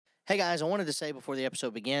Hey guys, I wanted to say before the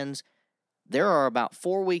episode begins, there are about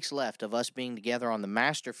 4 weeks left of us being together on the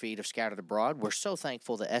master feed of Scattered Abroad. We're so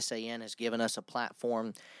thankful that SAN has given us a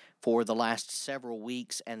platform for the last several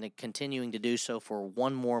weeks and continuing to do so for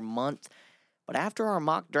one more month. But after our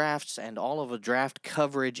mock drafts and all of the draft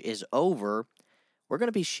coverage is over, we're going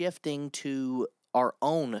to be shifting to our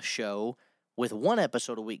own show with one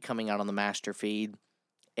episode a week coming out on the master feed,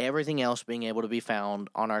 everything else being able to be found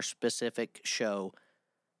on our specific show.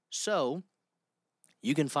 So,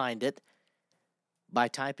 you can find it by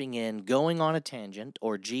typing in Going on a Tangent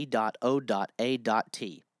or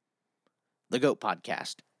G.O.A.T, the GOAT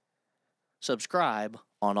Podcast. Subscribe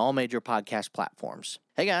on all major podcast platforms.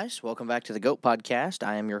 Hey guys, welcome back to the GOAT Podcast.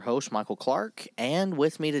 I am your host, Michael Clark, and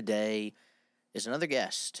with me today is another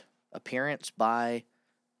guest, appearance by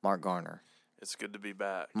Mark Garner. It's good to be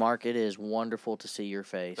back. Mark, it is wonderful to see your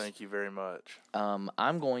face. Thank you very much.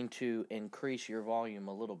 I'm going to increase your volume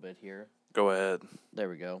a little bit here. Go ahead. There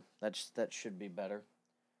we go. That should be better.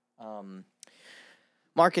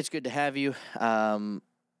 Mark, it's good to have you.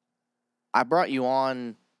 I brought you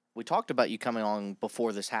on. We talked about you coming on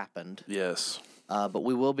before this happened. Yes. But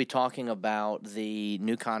we will be talking about the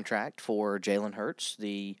new contract for Jalen Hurts,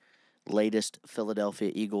 the latest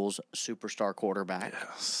Philadelphia Eagles superstar quarterback.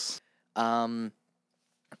 Yes.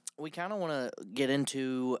 We kind of want to get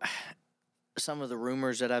into some of the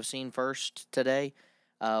rumors that I've seen first today.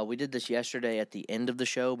 We did this yesterday at the end of the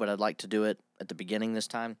show, but I'd like to do it at the beginning this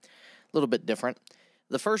time. A little bit different.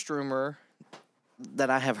 The first rumor that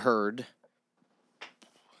I have heard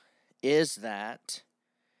is that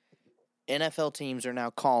NFL teams are now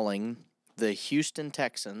calling the Houston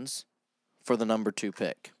Texans for the number 2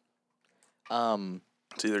 pick.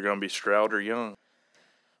 It's either going to be Stroud or Young.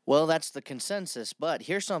 Well, that's the consensus, but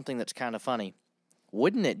here's something that's kind of funny.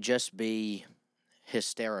 Wouldn't it just be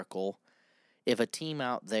hysterical if a team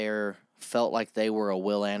out there felt like they were a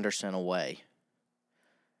Will Anderson away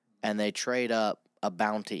and they trade up a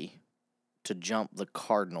bounty to jump the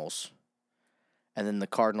Cardinals, and then the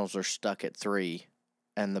Cardinals are stuck at 3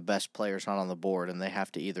 and the best player's not on the board, and they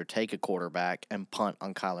have to either take a quarterback and punt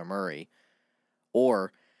on Kyler Murray,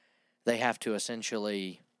 or they have to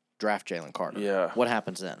essentially draft Jalen Carter. Yeah. What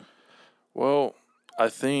happens then? Well, I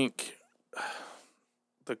think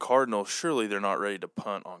the Cardinals, surely they're not ready to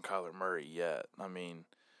punt on Kyler Murray yet. I mean,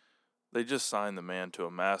 they just signed the man to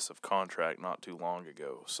a massive contract not too long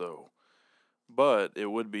ago. But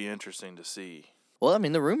it would be interesting to see. Well, I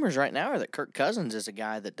mean, the rumors right now are that Kirk Cousins is a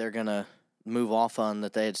guy that they're going to move off on,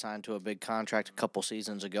 that they had signed to a big contract a couple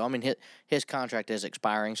seasons ago. I mean, his contract is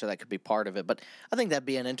expiring, so that could be part of it. But I think that'd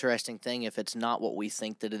be an interesting thing if it's not what we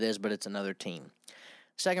think that it is, but it's another team.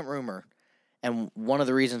 Second rumor, and one of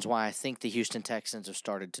the reasons why I think the Houston Texans have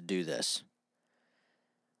started to do this.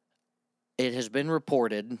 It has been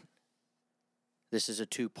reported, this is a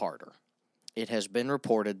two-parter. It has been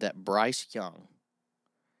reported that Bryce Young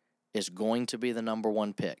is going to be the number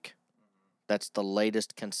 1 pick. That's the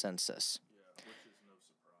latest consensus. Yeah, which is no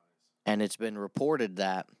surprise. And it's been reported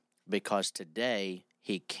that because today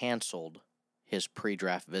he canceled his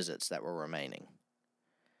pre-draft visits that were remaining.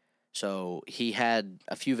 So he had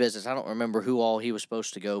a few visits. I don't remember who all he was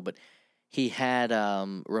supposed to go, but he had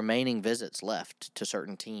remaining visits left to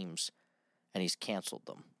certain teams, and he's canceled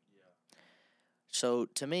them. Yeah. So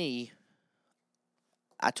to me,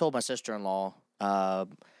 I told my sister-in-law,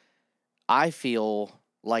 I feel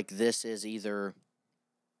like this is either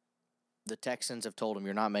the Texans have told him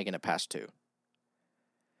you're not making it past 2,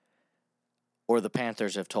 or the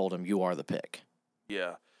Panthers have told him you are the pick.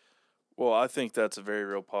 Yeah. Well, I think that's a very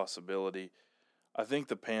real possibility. I think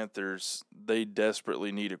the Panthers, they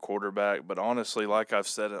desperately need a quarterback, but honestly, like I've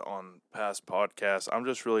said it on past podcasts, I'm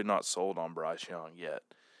just really not sold on Bryce Young yet.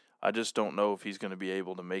 I just don't know if he's going to be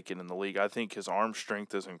able to make it in the league. I think his arm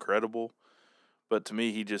strength is incredible, but to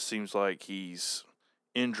me, he just seems like he's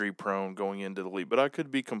injury-prone going into the league. But I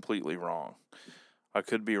could be completely wrong. I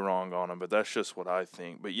could be wrong on him, but that's just what I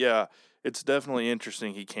think. But, yeah, it's definitely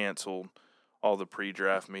interesting he canceled all the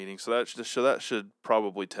pre-draft meetings. So that should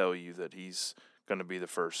probably tell you that he's going to be the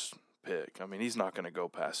first pick. I mean, he's not going to go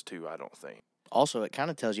past 2, I don't think. Also, it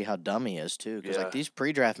kind of tells you how dumb he is, too, because, Yeah. like, these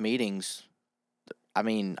pre-draft meetings, I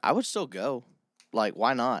mean, I would still go. Like,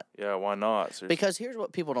 why not? Yeah, why not? Seriously. Because here's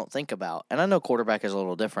what people don't think about, and I know quarterback is a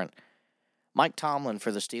little different. Mike Tomlin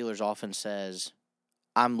for the Steelers often says,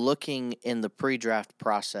 I'm looking in the pre-draft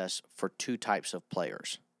process for 2 types of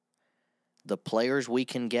players. The players we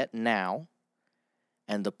can get now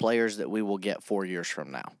and the players that we will get 4 years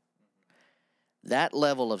from now. That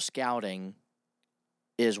level of scouting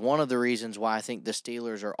is one of the reasons why I think the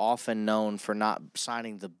Steelers are often known for not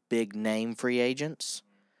signing the big name free agents,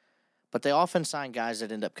 but they often sign guys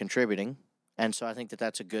that end up contributing, and so I think that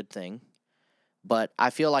that's a good thing. But I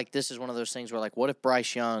feel like this is one of those things where, like, what if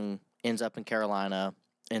Bryce Young ends up in Carolina,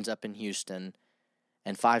 ends up in Houston,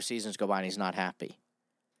 and 5 seasons go by and he's not happy?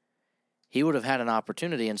 He would have had an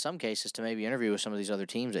opportunity in some cases to maybe interview with some of these other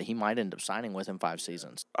teams that he might end up signing with in 5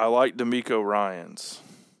 seasons. I like D'Amico Ryans.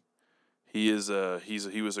 He was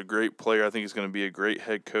a great player. I think he's going to be a great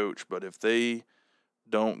head coach. But if they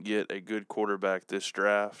don't get a good quarterback this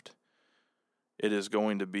draft, it is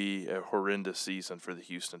going to be a horrendous season for the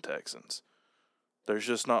Houston Texans. There's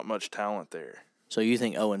just not much talent there. So you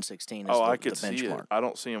think 0-16 is I the could benchmark? see it. I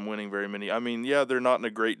don't see them winning very many. I mean, yeah, they're not in a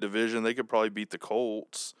great division. They could probably beat the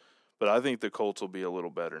Colts, but I think the Colts will be a little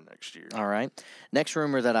better next year. All right. Next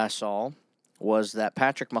rumor that I saw was that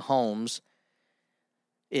Patrick Mahomes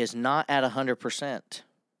is not at 100%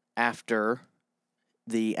 after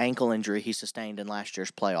the ankle injury he sustained in last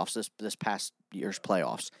year's playoffs, this past year's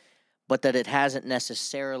playoffs, but that it hasn't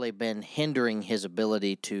necessarily been hindering his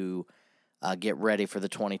ability to get ready for the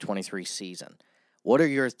 2023 season. What are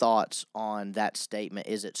your thoughts on that statement?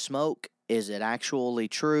 Is it smoke? Is it actually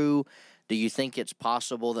true? Do you think it's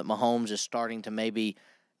possible that Mahomes is starting to maybe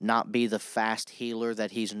not be the fast healer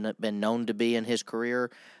that he's been known to be in his career?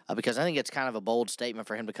 Because I think it's kind of a bold statement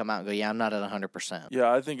for him to come out and go, yeah, I'm not at 100%.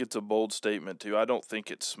 Yeah, I think it's a bold statement, too. I don't think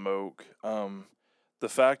it's smoke. The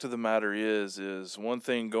fact of the matter is one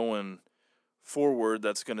thing going forward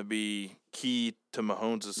that's going to be key to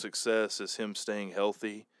Mahomes' success is him staying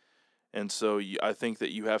healthy. And so I think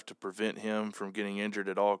that you have to prevent him from getting injured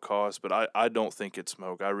at all costs. But I don't think it's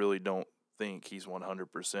smoke. I really don't think he's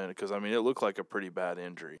 100% because, I mean, it looked like a pretty bad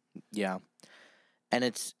injury. Yeah. And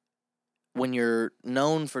it's when you're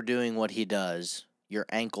known for doing what he does, your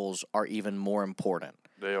ankles are even more important.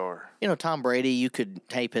 They are. You know, Tom Brady, you could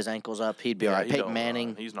tape his ankles up. He'd be all right. Peyton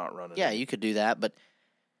Manning. He's not running. Yeah, you could do that. But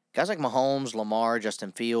guys like Mahomes, Lamar,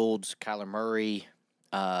 Justin Fields, Kyler Murray,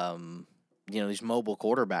 these mobile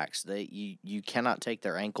quarterbacks, you cannot take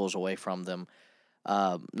their ankles away from them.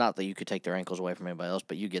 Not that you could take their ankles away from anybody else,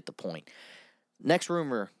 but you get the point. Next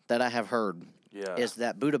rumor that I have heard is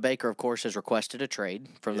that Budda Baker, of course, has requested a trade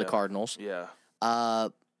from the Cardinals. Yeah.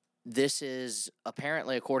 This is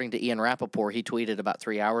apparently, according to Ian Rappaport, he tweeted about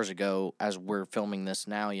 3 hours ago as we're filming this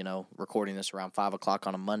now, recording this around 5 o'clock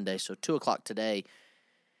on a Monday, so 2 o'clock today.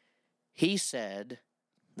 He said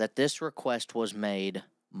that this request was made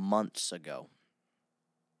months ago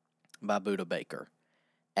by Budda Baker,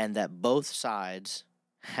 and that both sides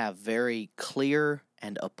have very clear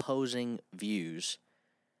and opposing views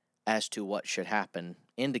as to what should happen,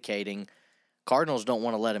 indicating Cardinals don't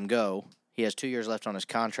want to let him go. He has 2 years left on his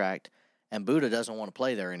contract, and Budda doesn't want to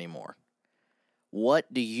play there anymore.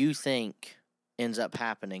 What do you think ends up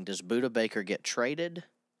happening? Does Budda Baker get traded,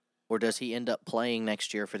 or does he end up playing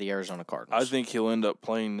next year for the Arizona Cardinals? I think he'll end up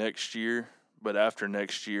playing next year, but after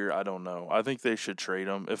next year, I don't know. I think they should trade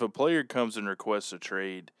him. If a player comes and requests a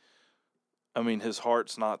trade, I mean, his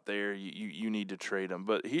heart's not there. You need to trade him.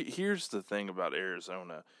 But here's the thing about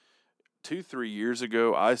Arizona. 2-3 years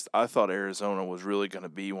ago, I thought Arizona was really going to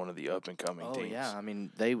be one of the up-and-coming teams. Oh, yeah. I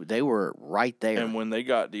mean, they were right there. And when they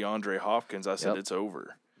got DeAndre Hopkins, I said it's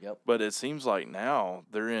over. Yep. But it seems like now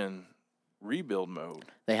they're in rebuild mode.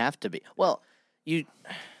 They have to be. Well,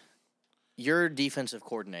 your defensive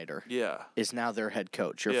coordinator is now their head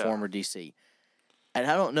coach, your former DC. And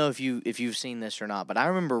I don't know if you've seen this or not, but I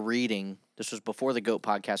remember reading, this was before the GOAT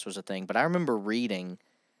podcast was a thing, but I remember reading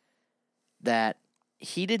that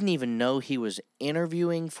he didn't even know he was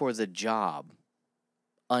interviewing for the job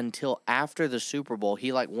until after the Super Bowl.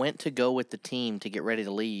 He went to go with the team to get ready to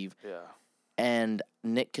leave. Yeah. And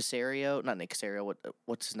Nick Caserio, not Nick Caserio,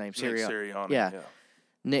 what's his name? Nick Sirianni. Yeah.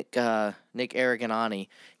 Nick Aragonani.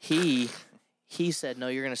 He said, no,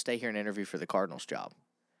 you're going to stay here and interview for the Cardinals job.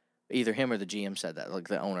 Either him or the GM said that,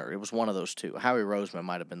 the owner. It was one of those two. Howie Roseman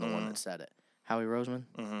might have been the one that said it. Howie Roseman?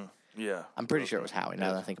 Mm-hmm. Yeah. I'm pretty sure it was Howie,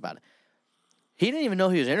 now that I think about it. He didn't even know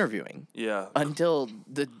he was interviewing. Yeah. Until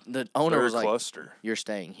the owner was like, cluster. You're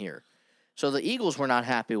staying here. So the Eagles were not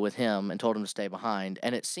happy with him and told him to stay behind.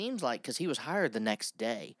 And it seems like, because he was hired the next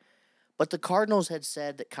day, but the Cardinals had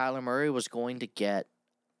said that Kyler Murray was going to get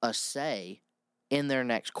a say in their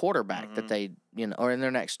next quarterback that they, or in their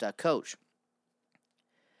next coach.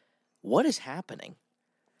 What is happening?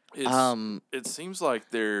 It seems like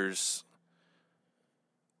there's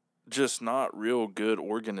just not real good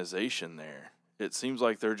organization there. It seems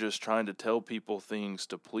like they're just trying to tell people things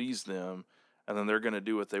to please them, and then they're going to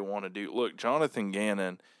do what they want to do. Look, Jonathan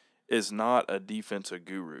Gannon is not a defensive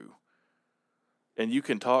guru. And you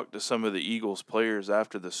can talk to some of the Eagles players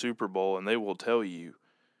after the Super Bowl, and they will tell you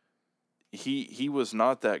he was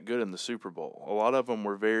not that good in the Super Bowl. A lot of them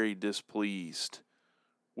were very displeased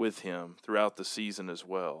with him throughout the season as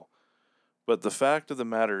well. But the fact of the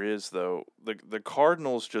matter is, though, the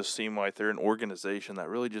Cardinals just seem like they're an organization that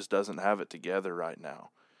really just doesn't have it together right now.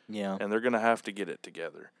 Yeah. And they're going to have to get it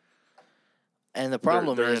together. And the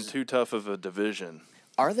problem they're is, in too tough of a division.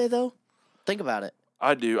 Are they, though? Think about it.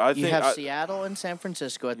 I do. You have Seattle and San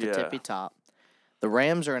Francisco at the tippy top. The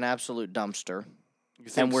Rams are an absolute dumpster. You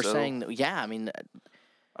think and we're so? saying that, yeah, I mean,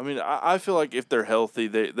 I feel like if they're healthy,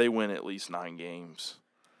 they win at least 9 games.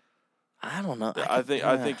 I don't know. I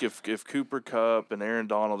think if Cooper Kupp and Aaron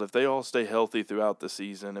Donald, if they all stay healthy throughout the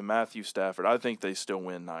season, and Matthew Stafford, I think they still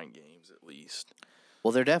win 9 games at least.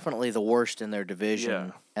 Well, they're definitely the worst in their division,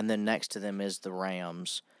 Yeah. and then next to them is the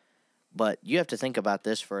Rams. But you have to think about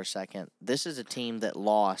this for a second. This is a team that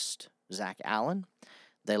lost Zach Allen.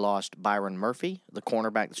 They lost Byron Murphy, the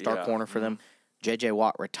cornerback, the star corner for them. J.J.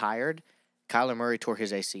 Watt retired. Kyler Murray tore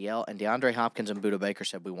his ACL, and DeAndre Hopkins and Budda Baker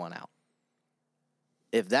said we want out.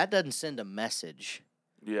 If that doesn't send a message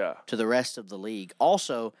to the rest of the league.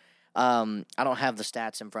 Also, I don't have the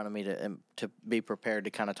stats in front of me to be prepared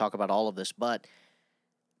to kind of talk about all of this, but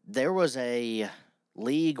there was a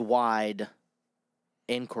league-wide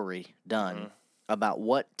inquiry done about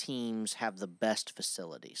what teams have the best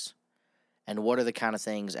facilities and what are the kind of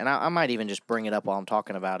things. And I might even just bring it up while I'm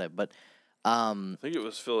talking about it, but I think it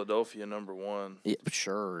was Philadelphia #1. Yeah,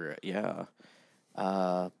 sure, yeah.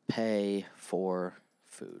 Pay for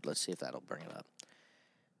food. Let's see if that'll bring it up.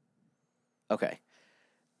 Okay.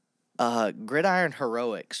 Gridiron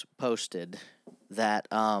Heroics posted that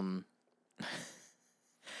the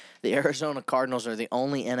Arizona Cardinals are the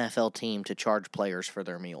only NFL team to charge players for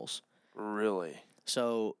their meals. Really?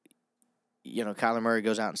 So, Kyler Murray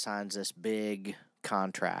goes out and signs this big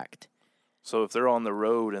contract. So if they're on the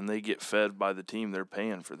road and they get fed by the team, they're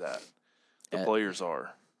paying for that. The players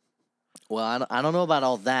are. Well, I don't know about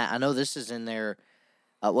all that. I know this is in there.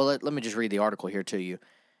 Let me just read the article here to you.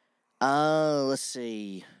 Let's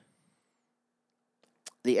see.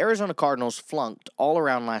 The Arizona Cardinals flunked all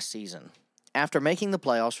around last season. After making the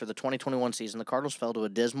playoffs for the 2021 season, the Cardinals fell to a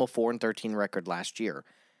dismal 4-13 record last year.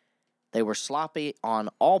 They were sloppy on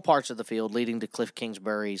all parts of the field, leading to Cliff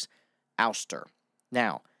Kingsbury's ouster.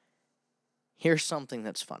 Now, here's something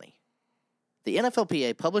that's funny. The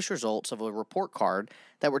NFLPA published results of a report card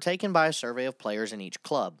that were taken by a survey of players in each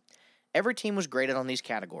club. Every team was graded on these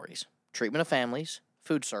categories: treatment of families,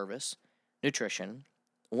 food service, nutrition,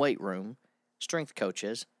 weight room, strength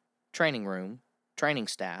coaches, training room, training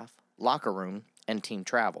staff, locker room, and team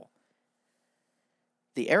travel.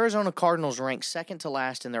 The Arizona Cardinals ranked second to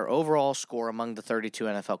last in their overall score among the 32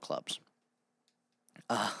 NFL clubs.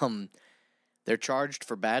 They're charged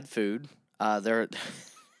for bad food. They're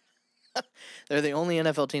the only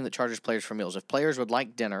NFL team that charges players for meals. If players would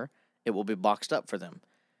like dinner, it will be boxed up for them.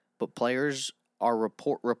 But players are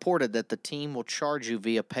reported that the team will charge you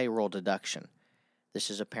via payroll deduction. This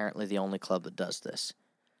is apparently the only club that does this.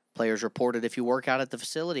 Players reported if you work out at the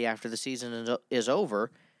facility after the season is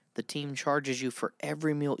over, the team charges you for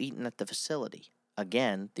every meal eaten at the facility.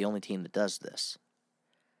 Again, the only team that does this.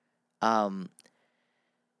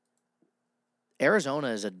 Arizona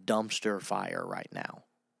is a dumpster fire right now.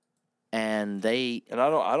 And I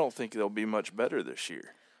don't think they'll be much better this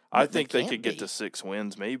year. I think they could get to 6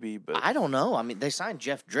 wins maybe, but I don't know. I mean, they signed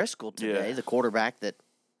Jeff Driscoll today, the quarterback that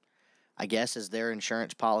I guess is their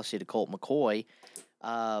insurance policy to Colt McCoy.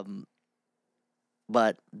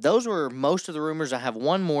 But those were most of the rumors. I have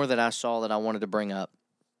one more that I saw that I wanted to bring up.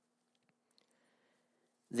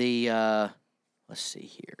 Let's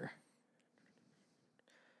see here.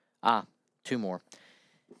 2 more.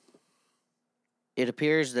 It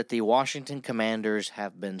appears that the Washington Commanders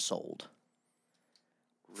have been sold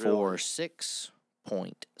for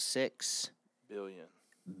 $6.6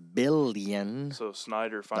 billion. So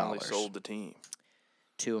Snyder finally sold the team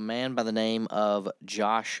to a man by the name of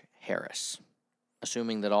Josh Harris,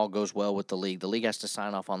 assuming that all goes well with the league. The league has to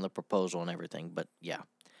sign off on the proposal and everything, but yeah.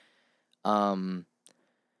 The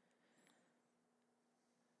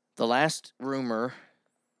last rumor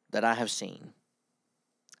that I have seen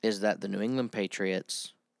is that the New England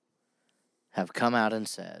Patriots have come out and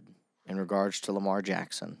said, in regards to Lamar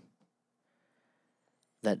Jackson,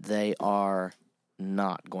 that they are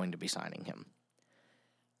not going to be signing him.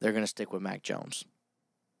 They're going to stick with Mac Jones.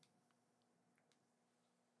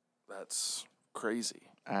 That's crazy.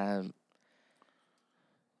 Yeah.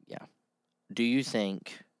 Do you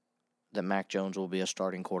think that Mac Jones will be a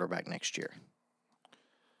starting quarterback next year?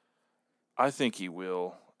 I think he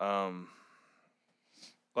will.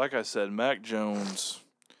 Like I said, Mac Jones,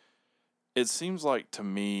 it seems like to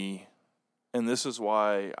me and this is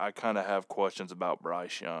why I kind of have questions about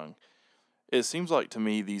Bryce Young. It seems like to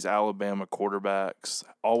me these Alabama quarterbacks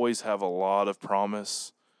always have a lot of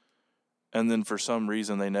promise, and then for some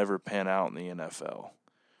reason they never pan out in the NFL.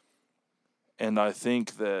 And I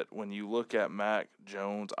think that when you look at Mac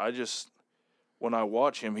Jones, when I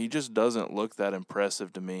watch him, he just doesn't look that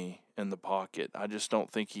impressive to me in the pocket. I just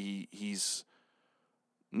don't think he's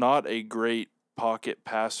not a great pocket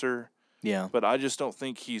passer. Yeah. But I just don't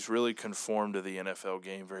think he's really conformed to the NFL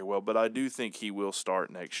game very well. But I do think he will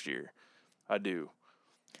start next year. I do.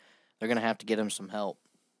 They're going to have to get him some help,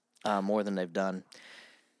 more than they've done.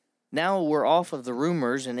 Now we're off of the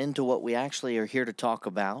rumors and into what we actually are here to talk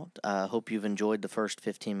about. Hope you've enjoyed the first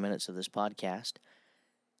 15 minutes of this podcast.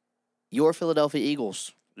 Your Philadelphia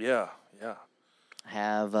Eagles. Yeah.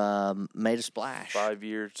 Have made a splash. 5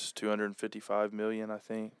 years, $255 million, I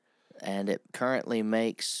think. And it currently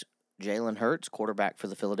makes Jalen Hurts, quarterback for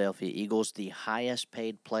the Philadelphia Eagles, the highest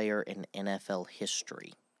paid player in NFL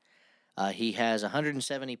history. He has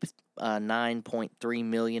 $179.3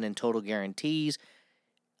 million in total guarantees.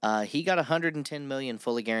 He got $110 million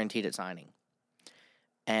fully guaranteed at signing,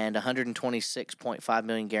 and $126.5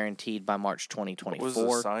 million guaranteed by March 2024. What was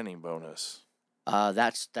the signing bonus?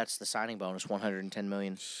 That's the signing bonus, $110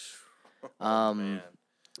 million. Man.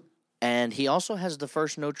 And he also has the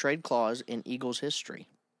first no trade clause in Eagles history.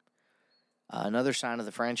 Another sign of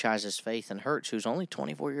the franchise's faith in Hurts, who's only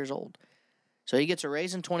 24 years old. So he gets a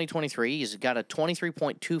raise in 2023. He's got a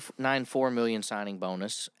 $23.294 million signing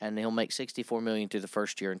bonus, and he'll make $64 million through the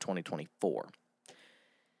first year in 2024.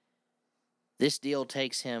 This deal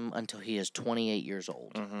takes him until he is 28 years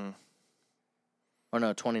old. Mm-hmm. Or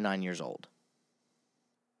no, 29 years old.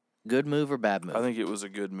 Good move or bad move? I think it was a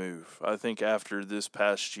good move. I think after this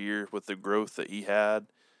past year with the growth that he had,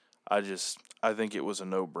 I think it was a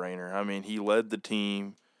no-brainer. I mean, he led the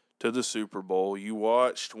team to the Super Bowl. You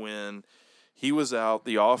watched when he was out,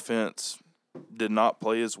 the offense did not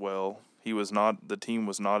play as well. The team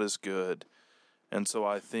was not as good. And so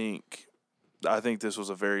I think this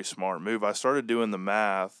was a very smart move. I started doing the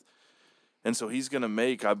math, and so he's going to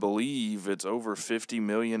make, I believe, it's over $50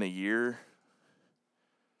 million a year.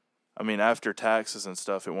 I mean, after taxes and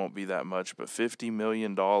stuff, it won't be that much, but $50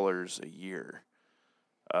 million a year,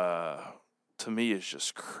 to me, is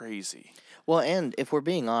just crazy. Well, and if we're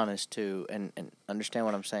being honest, too, and understand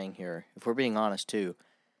what I'm saying here, if we're being honest, too,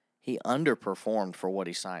 he underperformed for what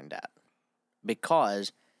he signed at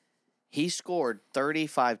because he scored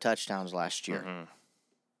 35 touchdowns last year. Mm-hmm.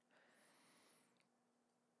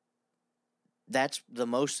 That's the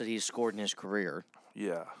most that he's scored in his career.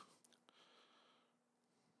 Yeah.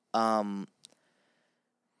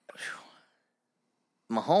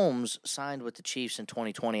 Mahomes signed with the Chiefs in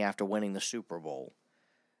 2020 after winning the Super Bowl,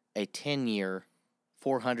 a 10-year,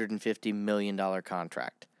 $450 million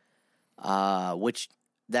contract, which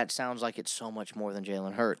that sounds like it's so much more than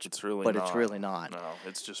Jalen Hurts. It's really but not. It's really not. No,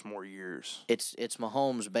 it's just more years. It's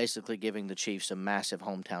Mahomes basically giving the Chiefs a massive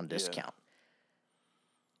hometown discount. Yeah.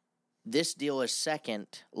 This deal is second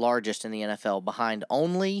largest in the NFL behind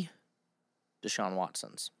only Deshaun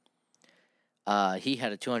Watson's. He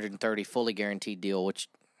had a $230 fully guaranteed deal, which,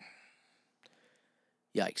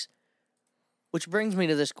 yikes. Which brings me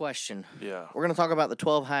to this question. Yeah. We're going to talk about the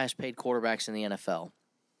 12 highest paid quarterbacks in the NFL.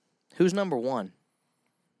 Who's number one?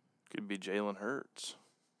 Could be Jalen Hurts.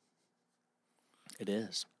 It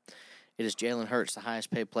is. It is Jalen Hurts, the highest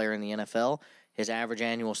paid player in the NFL. His average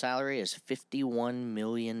annual salary is $51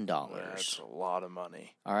 million. That's a lot of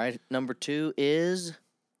money. All right. Number two is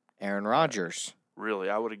Aaron Rodgers. Really?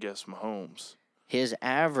 I would have guessed Mahomes. His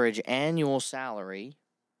average annual salary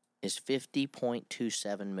is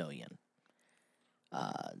 $50.27 million.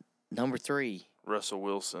 Number three, Russell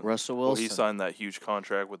Wilson. Well, he signed that huge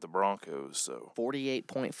contract with the Broncos, so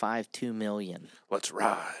 $48.52 million. Let's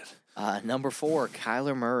ride. Number four,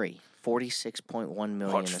 Kyler Murray, $46.1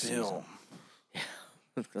 million Watch a film.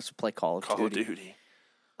 season. Let's play Call of Duty.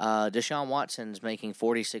 Deshaun Watson's making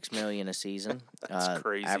 $46 million a season. That's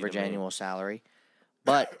crazy. Average annual salary.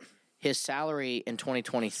 But his salary in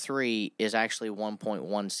 2023 is actually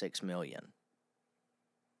 $1.16 million.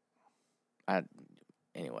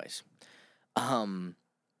 Anyways,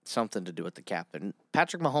 something to do with the cap. And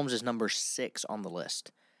Patrick Mahomes is number 6 on the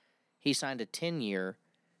list. He signed a 10-year,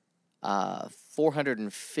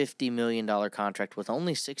 $450 million contract with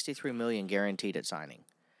only $63 million guaranteed at signing.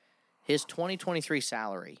 His 2023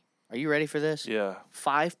 salary, are you ready for this? Yeah.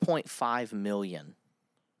 $5.5 million.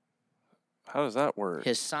 How does that work?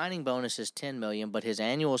 His signing bonus is $10 million, but his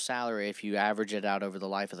annual salary, if you average it out over the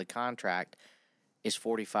life of the contract, is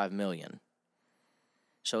 $45 million.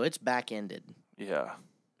 So it's back-ended. Yeah.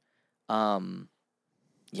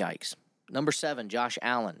 Yikes. Number 7, Josh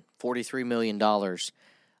Allen, $43 million.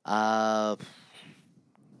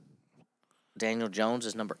 Daniel Jones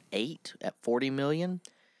is number 8 at $40 million.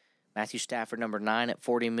 Matthew Stafford, number 9 at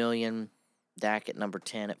 $40 million. Dak at number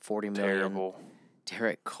 10 at $40 million. Terrible.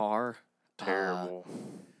 Derek Carr, Terrible.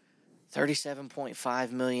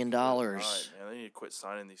 $37.5 million. Right, man. They need to quit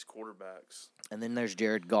signing these quarterbacks. And then there's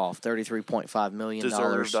Jared Goff, $33.5 million.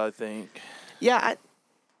 Deserved, I think. Yeah.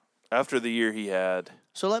 After the year he had.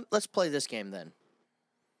 So let's play this game then.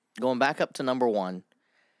 Going back up to number 1,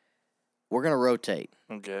 we're going to rotate.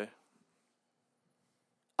 Okay.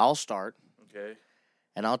 I'll start. Okay.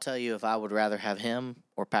 And I'll tell you if I would rather have him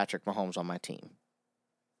or Patrick Mahomes on my team.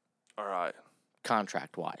 All right.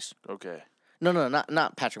 Contract-wise. Okay. No,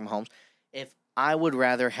 not Patrick Mahomes. If I would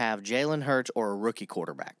rather have Jalen Hurts or a rookie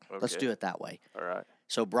quarterback. Okay. Let's do it that way. All right.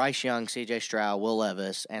 So Bryce Young, C.J. Stroud, Will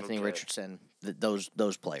Levis, Anthony Okay. Richardson,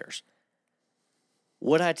 those players.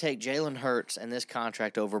 Would I take Jalen Hurts and this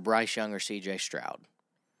contract over Bryce Young or C.J. Stroud?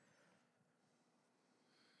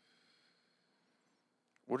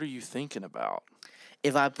 What are you thinking about?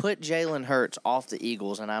 If I put Jalen Hurts off the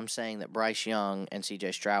Eagles and I'm saying that Bryce Young and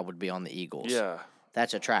C.J. Stroud would be on the Eagles, Yeah.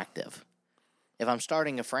 that's attractive. If I'm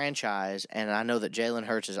starting a franchise and I know that Jalen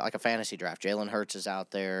Hurts is like a fantasy draft, Jalen Hurts is out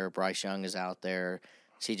there, Bryce Young is out there,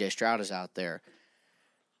 C.J. Stroud is out there,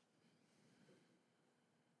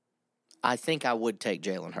 I think I would take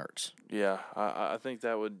Jalen Hurts. Yeah. I think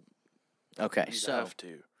that would. Okay, You'd so have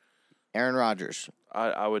to. Aaron Rodgers.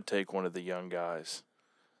 I would take one of the young guys.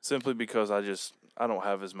 Simply because I don't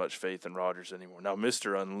have as much faith in Rodgers anymore. Now,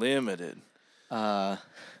 Mr. Unlimited.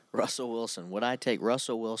 Russell Wilson. Would I take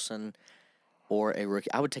Russell Wilson or a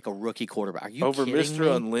rookie? I would take a rookie quarterback. Are you Over kidding Mr. me?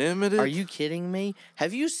 Unlimited? Are you kidding me?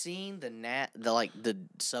 Have you seen the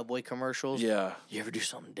Subway commercials? Yeah. You ever do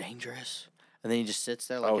something dangerous? And then he just sits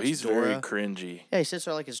there like Oh, it's he's Dora. very cringy. Yeah, he sits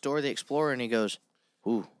there like it's Dora the Explorer, and he goes,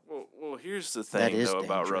 "Ooh." Well, here's the That thing, is though,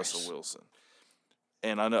 about dangerous. Russell Wilson.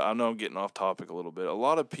 And I know I'm getting off topic a little bit. A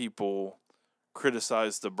lot of people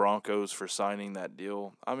criticize the Broncos for signing that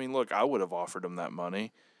deal. I mean, look, I would have offered him that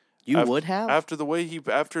money. You would have? After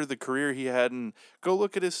the career he had, and go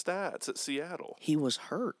look at his stats at Seattle. He was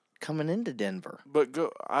hurt coming into Denver.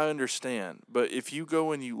 I understand. But if you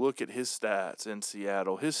go and you look at his stats in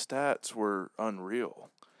Seattle, his stats were unreal.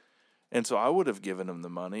 And so I would have given him the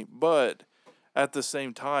money. But at the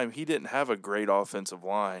same time, he didn't have a great offensive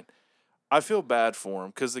line. I feel bad for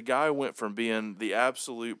him because the guy went from being the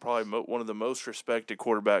absolute, probably one of the most respected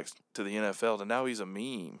quarterbacks to the NFL to now he's a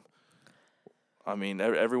meme. I mean,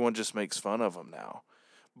 everyone just makes fun of him now.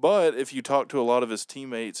 But if you talk to a lot of his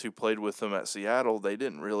teammates who played with him at Seattle, they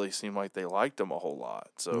didn't really seem like they liked him a whole lot.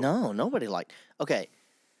 So No, nobody liked. Okay,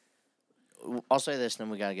 I'll say this, and then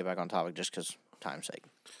we got to get back on topic just because time's sake.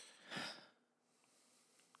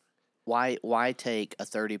 Why take a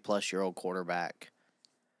 30-plus-year-old quarterback?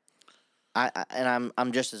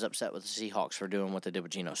 I'm just as upset with the Seahawks for doing what they did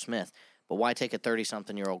with Geno Smith. But why take a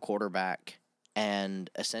 30-something-year-old quarterback and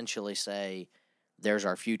essentially say, there's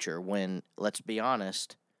our future, when, let's be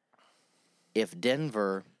honest, if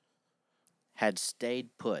Denver had stayed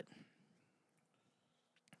put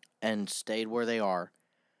and stayed where they are,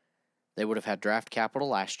 they would have had draft capital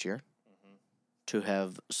last year to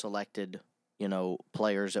have selected,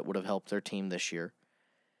 players that would have helped their team this year.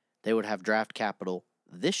 They would have draft capital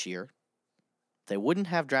this year. They wouldn't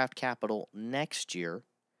have draft capital next year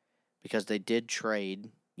because they did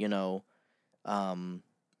trade,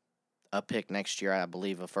 a pick next year, I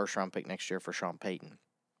believe, a first-round pick next year for Sean Payton.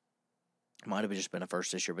 It might have just been a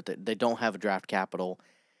first this year, but they don't have a draft capital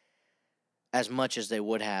as much as they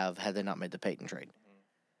would have had they not made the Payton trade.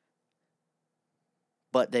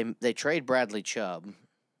 But they trade Bradley Chubb,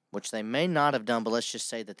 which they may not have done, but let's just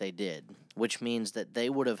say that they did, which means that they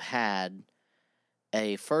would have had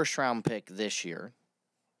a first-round pick this year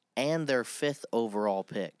and their 5th overall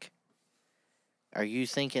pick. Are you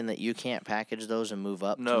thinking that you can't package those and move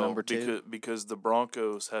up to number 2? because the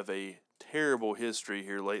Broncos have a terrible history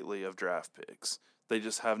here lately of draft picks. They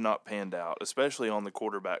just have not panned out, especially on the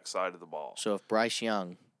quarterback side of the ball. So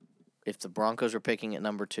if the Broncos are picking at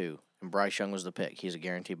number 2 and Bryce Young was the pick, he's a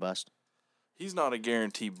guarantee bust? He's not a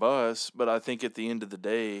guarantee bust, but I think at the end of the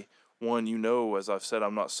day, one, as I've said,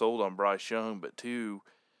 I'm not sold on Bryce Young, but 2,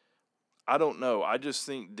 I don't know. I just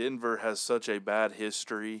think Denver has such a bad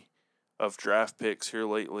history of draft picks here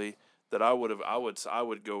lately that I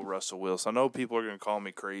would go Russell Wilson. I know people are going to call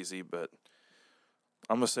me crazy, but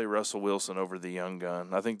I'm going to say Russell Wilson over the young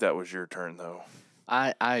gun. I think that was your turn, though.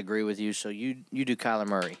 I agree with you. So you do Kyler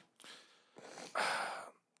Murray.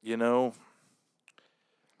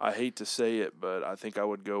 I hate to say it, but I think I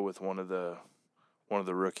would go with one of the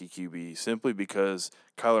rookie QBs simply because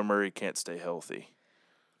Kyler Murray can't stay healthy.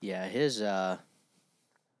 Yeah,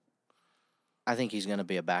 I think he's going to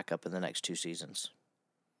be a backup in the next 2 seasons.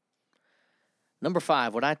 Number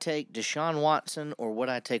 5, would I take Deshaun Watson or would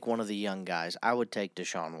I take one of the young guys? I would take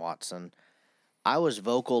Deshaun Watson. I was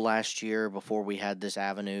vocal last year before we had this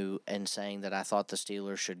avenue in saying that I thought the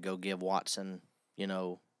Steelers should go give Watson,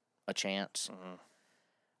 a chance. Mm-hmm.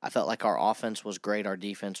 I felt like our offense was great, our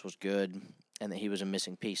defense was good, and that he was a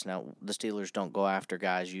missing piece. Now, the Steelers don't go after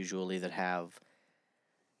guys usually that have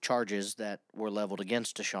charges that were leveled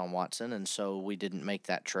against Deshaun Watson, and so we didn't make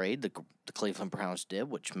that trade. The Cleveland Browns did,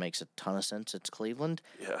 which makes a ton of sense. It's Cleveland.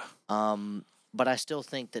 Yeah. But I still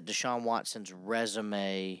think that Deshaun Watson's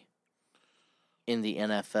resume in the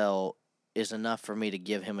NFL is enough for me to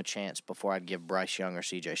give him a chance before I'd give Bryce Young or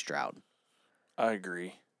C.J. Stroud. I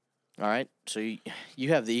agree. All right, so you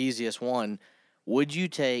have the easiest one. Would you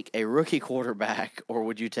take a rookie quarterback or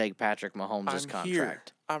would you take Patrick Mahomes' contract? Here.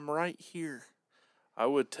 I'm right here. I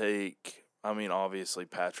would take, obviously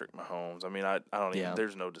Patrick Mahomes. I don't even,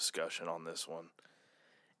 there's no discussion on this one.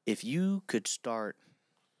 If you could start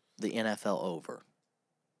the NFL over,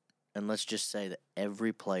 and let's just say that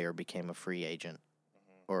every player became a free agent,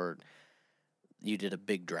 or you did a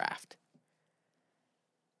big draft,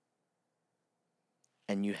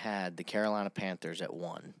 and you had the Carolina Panthers at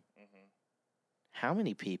 1, how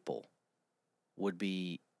many people would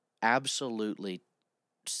be absolutely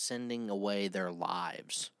sending away their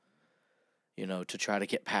lives, to try to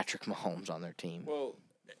get Patrick Mahomes on their team? Well,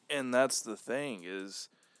 and that's the thing is,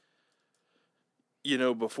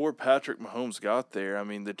 before Patrick Mahomes got there,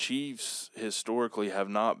 the Chiefs historically have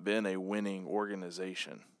not been a winning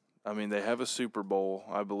organization. They have a Super Bowl,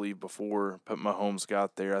 I believe, before Mahomes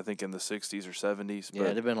got there, I think in the 60s or 70s. Yeah,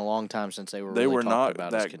 it had been a long time since they were not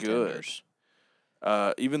about that good.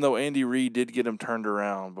 Even though Andy Reid did get him turned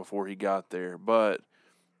around before he got there. But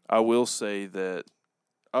I will say that,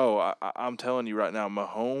 I'm telling you right now,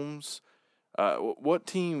 Mahomes, what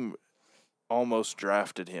team almost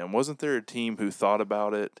drafted him? Wasn't there a team who thought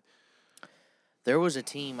about it? There was a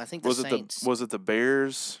team, I think the Saints. Was it the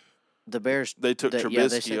Bears? The Bears. They took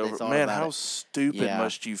Trubisky over. Man, how it. stupid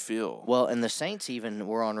must you feel? Well, and the Saints even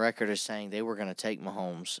were on record as saying they were going to take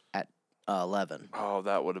Mahomes at 11. Oh,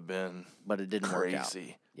 that would have been but it didn't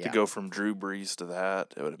crazy. Work out. To go from Drew Brees to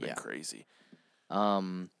that, it would have been crazy.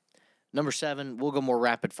 Number 7, we'll go more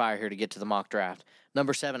rapid fire here to get to the mock draft.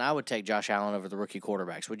 Number 7, I would take Josh Allen over the rookie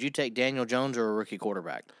quarterbacks. Would you take Daniel Jones or a rookie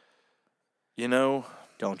quarterback?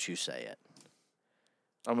 Don't you say it.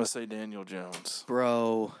 I'm going to say Daniel Jones.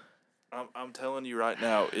 Bro. I'm telling you right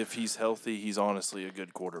now, if he's healthy, he's honestly a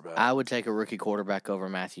good quarterback. I would take a rookie quarterback over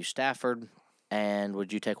Matthew Stafford. And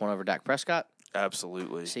would you take one over Dak Prescott?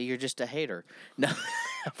 Absolutely. See, you're just a hater. No,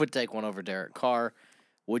 I would take one over Derek Carr.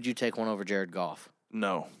 Would you take one over Jared Goff?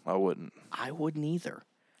 No, I wouldn't. I wouldn't either.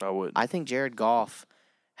 I wouldn't. I think Jared Goff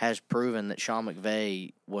has proven that Sean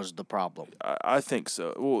McVay was the problem. I think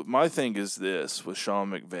so. Well, my thing is this with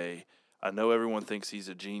Sean McVay. I know everyone thinks he's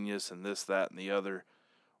a genius and this, that, and the other.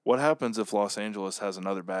 What happens if Los Angeles has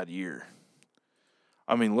another bad year?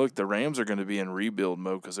 Look, the Rams are going to be in rebuild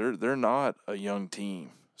mode because they're not a young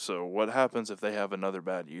team. So what happens if they have another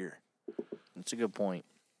bad year? That's a good point.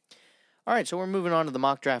 All right, so we're moving on to the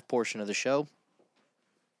mock draft portion of the show.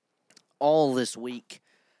 All this week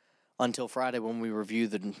until Friday when we review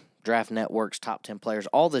the Draft Network's top 10 players,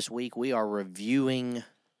 all this week we are reviewing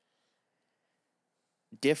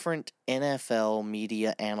different NFL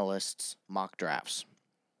media analysts' mock drafts.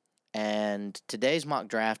 And today's mock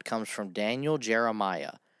draft comes from Daniel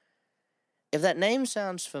Jeremiah. If that name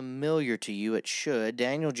sounds familiar to you, it should.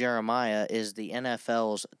 Daniel Jeremiah is the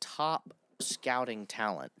NFL's top scouting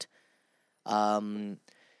talent. You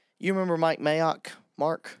remember Mike Mayock,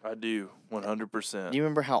 Mark? I do, 100%. Do you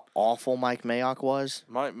remember how awful Mike Mayock was?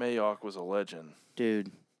 Mike Mayock was a legend.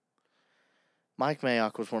 Dude, Mike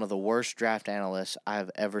Mayock was one of the worst draft analysts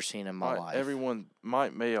I've ever seen in my life.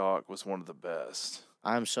 Mike Mayock was one of the best.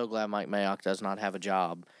 I'm so glad Mike Mayock does not have a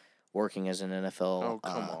job working as an NFL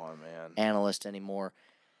analyst anymore.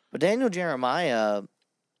 But Daniel Jeremiah,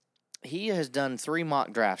 he has done 3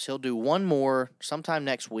 mock drafts. He'll do one more sometime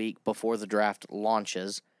next week before the draft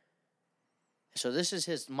launches. So this is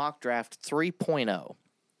his mock draft 3.0.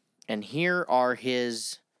 And here are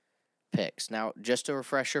his picks. Now, just a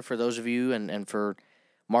refresher for those of you and for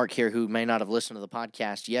Mark here who may not have listened to the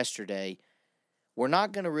podcast yesterday, we're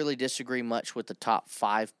not going to really disagree much with the top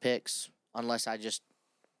 5 picks unless I just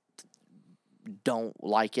don't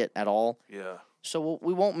like it at all. Yeah. So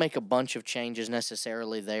we won't make a bunch of changes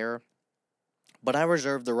necessarily there. But I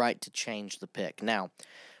reserve the right to change the pick. Now,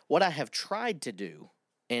 what I have tried to do,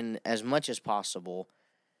 in as much as possible,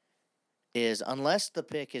 is unless the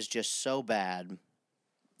pick is just so bad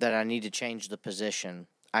that I need to change the position,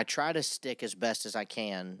 I try to stick as best as I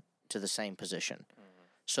can to the same position.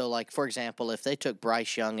 So, like, for example, if they took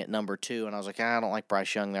Bryce Young at number 2 and I was like, I don't like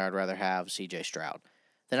Bryce Young there, I'd rather have C.J. Stroud,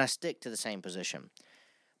 then I stick to the same position.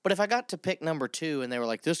 But if I got to pick number 2 and they were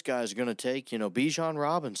like, this guy's going to take, Bijan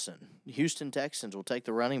Robinson, Houston Texans will take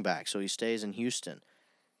the running back so he stays in Houston.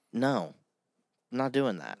 No, I'm not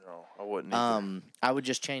doing that. No, I wouldn't either. I would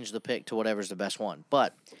just change the pick to whatever's the best one.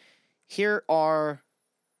 But here are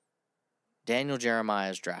Daniel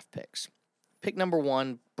Jeremiah's draft picks. Pick number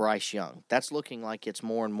 1, Bryce Young. That's looking like it's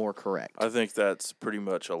more and more correct. I think that's pretty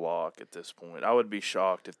much a lock at this point. I would be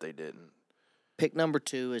shocked if they didn't. Pick number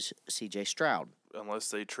 2 is C.J. Stroud. Unless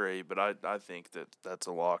they trade, but I think that's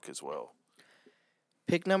a lock as well.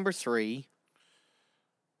 Pick number 3,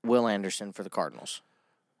 Will Anderson for the Cardinals.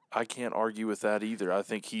 I can't argue with that either. I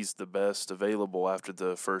think he's the best available after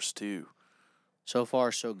the first 2. So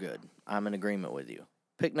far, so good. I'm in agreement with you.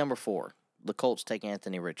 Pick number 4, the Colts take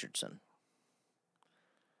Anthony Richardson.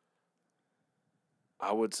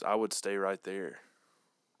 I would stay right there.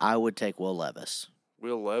 I would take Will Levis.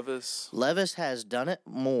 Will Levis? Levis has done it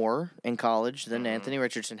more in college than Anthony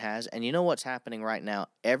Richardson has. And you know what's happening right now?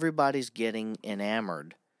 Everybody's getting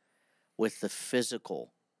enamored with the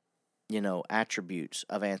physical, attributes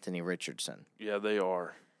of Anthony Richardson. Yeah, they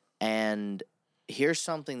are. And here's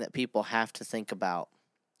something that people have to think about.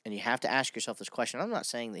 And you have to ask yourself this question. I'm not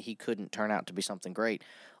saying that he couldn't turn out to be something great.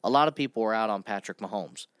 A lot of people were out on Patrick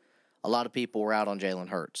Mahomes. A lot of people were out on Jalen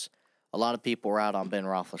Hurts. A lot of people were out on Ben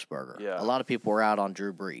Roethlisberger. Yeah. A lot of people were out on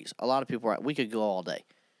Drew Brees. A lot of people were out. We could go all day.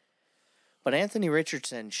 But Anthony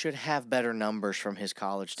Richardson should have better numbers from his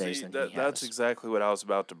college days than he has. That's exactly what I was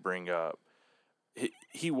about to bring up.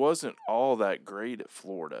 He wasn't all that great at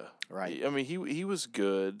Florida. Right. I mean, he was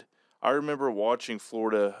good. I remember watching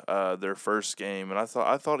Florida their first game, and I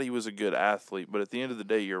thought he was a good athlete. But at the end of the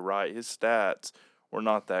day, you're right. His stats were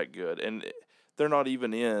not that good, and they're not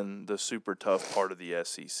even in the super tough part of the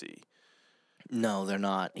SEC. No, they're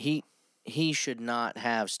not. He should not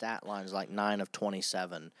have stat lines like 9 of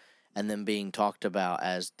 27 and then being talked about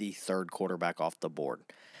as the third quarterback off the board.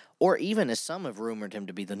 Or even as some have rumored him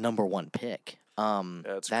to be the number 1 pick.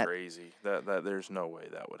 That's crazy. That there's no way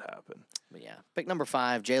that would happen. But yeah. Pick number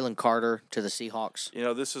 5, Jalen Carter to the Seahawks.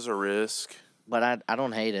 This is a risk. But I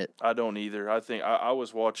don't hate it. I don't either. I think I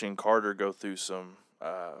was watching Carter go through some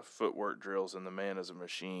footwork drills, and the man is a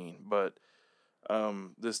machine. But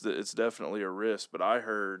it's definitely a risk. But I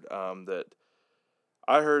heard that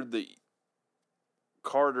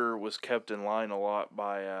Carter was kept in line a lot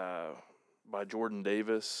by Jordan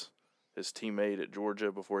Davis, his teammate at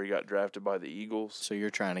Georgia, before he got drafted by the Eagles. So you're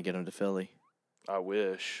trying to get him to Philly? I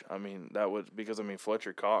wish. I mean, because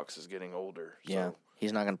Fletcher Cox is getting older. Yeah, so.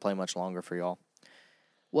 He's not going to play much longer for y'all.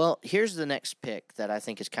 Well, here's the next pick that I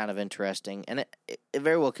think is kind of interesting, and it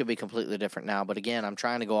very well could be completely different now. But again, I'm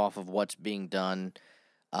trying to go off of what's being done,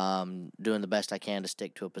 doing the best I can to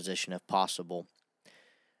stick to a position if possible.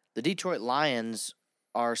 The Detroit Lions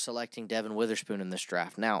are selecting Devin Witherspoon in this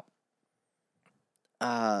draft. Now,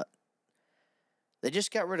 they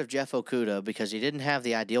just got rid of Jeff Okudah because he didn't have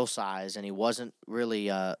the ideal size and he wasn't really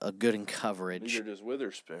a good in coverage. Neither does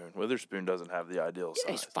Witherspoon. Witherspoon doesn't have the ideal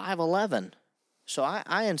size. He's 5'11". So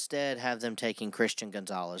I instead have them taking Christian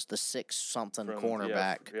Gonzalez, the 6-something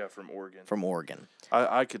cornerback. Yeah, from Oregon. From Oregon.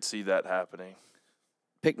 I could see that happening.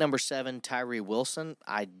 Pick number 7, Tyree Wilson.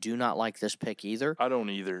 I do not like this pick either. I don't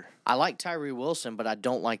either. I like Tyree Wilson, but I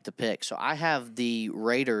don't like the pick. So I have the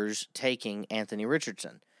Raiders taking Anthony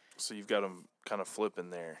Richardson. So you've got them kind of flipping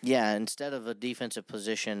there. Yeah, instead of a defensive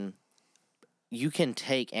position, you can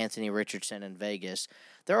take Anthony Richardson in Vegas.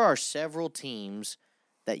 There are several teams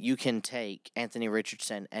that you can take Anthony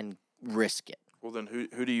Richardson and risk it. Well, then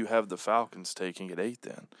who do you have the Falcons taking at 8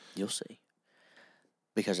 then? You'll see.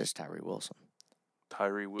 Because it's Tyree Wilson.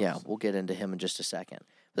 Tyree Wilson. Yeah, we'll get into him in just a second.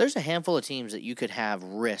 There's a handful of teams that you could have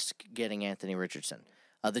risk getting Anthony Richardson.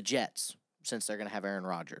 The Jets, since they're going to have Aaron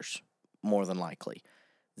Rodgers, more than likely.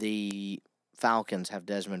 The Falcons have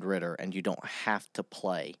Desmond Ridder, and you don't have to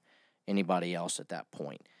play anybody else at that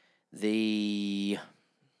point.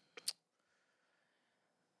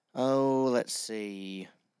 Let's see.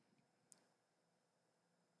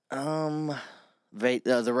 The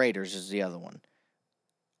Raiders is the other one.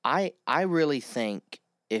 I really think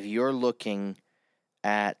if you're looking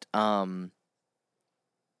at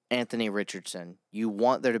Anthony Richardson, you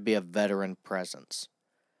want there to be a veteran presence.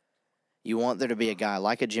 You want there to be a guy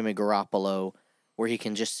like a Jimmy Garoppolo where he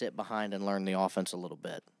can just sit behind and learn the offense a little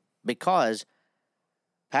bit. Because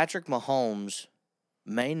Patrick Mahomes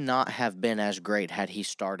may not have been as great had he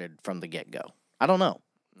started from the get-go. I don't know.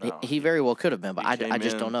 No, He very well could have been, but I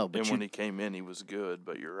just don't know. But and when he came in, he was good,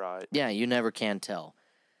 but you're right. Yeah, you never can tell.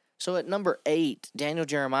 So at number 8, Daniel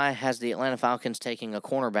Jeremiah has the Atlanta Falcons taking a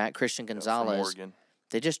cornerback, Christian Gonzalez. From Oregon.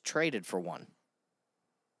 They just traded for one.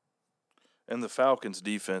 And the Falcons'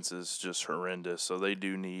 defense is just horrendous, so they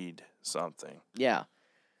do need something. Yeah.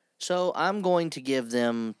 So I'm going to give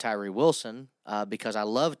them Tyree Wilson because I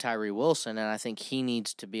love Tyree Wilson, and I think he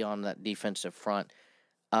needs to be on that defensive front.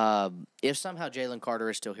 If somehow Jalen Carter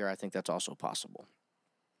is still here, I think that's also possible.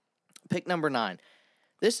 Pick number 9.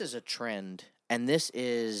 This is a trend, and this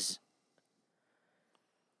is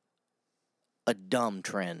a dumb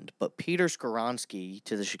trend, but Peter Skoronski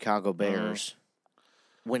to the Chicago Bears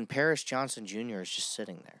when Paris Johnson Jr. is just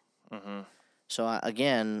sitting there. Mm-hmm. So,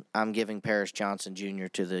 again, I'm giving Paris Johnson Jr.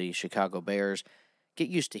 to the Chicago Bears. Get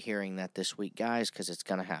used to hearing that this week, guys, because it's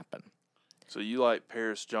going to happen. So you like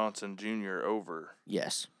Paris Johnson Jr. over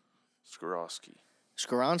Yes. Skoronski?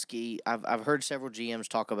 Skoronski, I've heard several GMs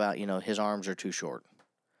talk about, his arms are too short.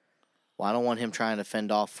 Well, I don't want him trying to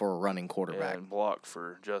fend off for a running quarterback. And block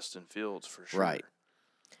for Justin Fields for sure. Right.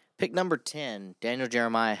 Pick number 10, Daniel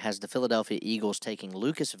Jeremiah has the Philadelphia Eagles taking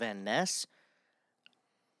Lucas Van Ness.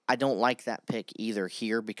 I don't like that pick either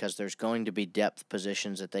here because there's going to be depth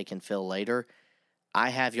positions that they can fill later. I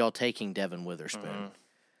have y'all taking Devin Witherspoon.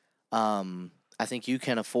 I think you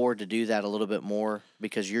can afford to do that a little bit more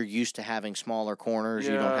because you're used to having smaller corners.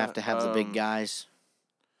 You don't have to have the big guys.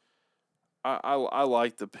 I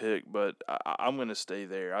like the pick, but I'm going to stay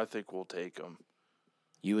there. I think we'll take him.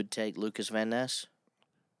 You would take Lucas Van Ness?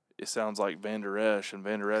 It sounds like Van Der Esch, and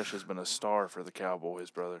Van Der Esch has been a star for the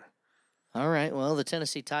Cowboys, brother. All right. Well, the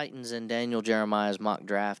Tennessee Titans and Daniel Jeremiah's mock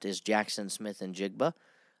draft is Jackson Smith and Jigba.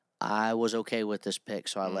 I was okay with this pick,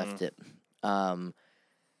 so I left it.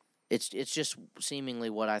 It's just seemingly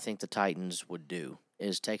what I think the Titans would do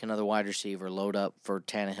is take another wide receiver, load up for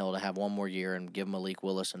Tannehill to have one more year, and give Malik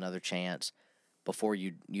Willis another chance before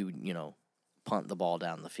you punt the ball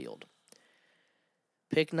down the field.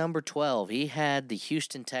 Pick number 12. He had the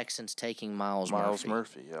Houston Texans taking Miles Murphy. Miles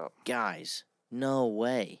Murphy, yeah. Guys, no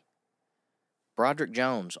way. Broderick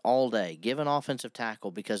Jones all day. Give an offensive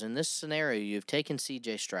tackle because in this scenario, you've taken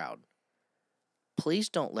C.J. Stroud. Please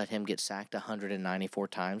don't let him get sacked 194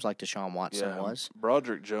 times like Deshaun Watson was.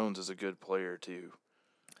 Broderick Jones is a good player, too.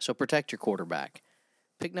 So protect your quarterback.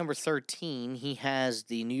 Pick number 13, he has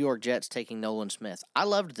the New York Jets taking Nolan Smith. I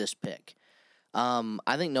loved this pick.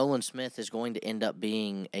 I think Nolan Smith is going to end up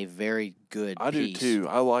being a very good piece. I do, too.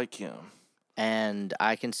 I like him. And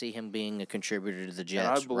I can see him being a contributor to the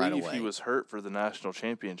Jets right away. I believe he was hurt for the national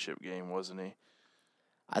championship game, wasn't he?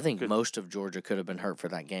 I think most of Georgia could have been hurt for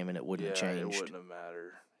that game, and it wouldn't have changed. It wouldn't have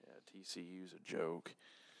mattered. Yeah, TCU's a joke.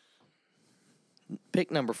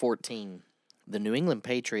 Pick number 14. The New England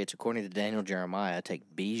Patriots, according to Daniel Jeremiah,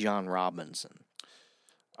 take Bijan Robinson.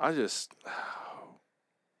 I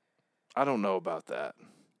don't know about that.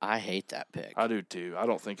 I hate that pick. I do, too. I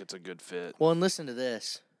don't think it's a good fit. Well, and listen to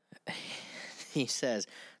this. He says,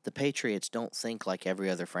 the Patriots don't think like every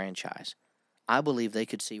other franchise. I believe they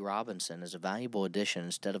could see Robinson as a valuable addition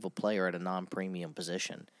instead of a player at a non-premium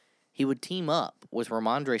position. He would team up with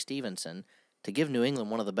Ramondre Stevenson to give New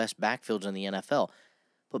England one of the best backfields in the NFL.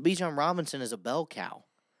 But Bijan Robinson is a bell cow.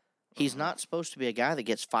 He's not supposed to be a guy that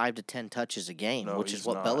gets 5 to 10 touches a game, which is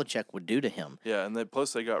what Belichick would do to him. Yeah, and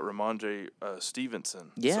plus they got Ramondre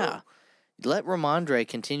Stevenson. Yeah. So. Let Ramondre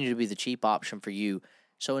continue to be the cheap option for you.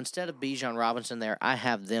 So instead of Bijan Robinson there, I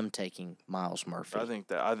have them taking Miles Murphy. I think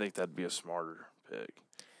that'd be a smarter pick.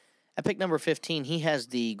 At pick number 15, he has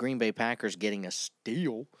the Green Bay Packers getting a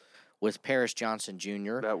steal with Paris Johnson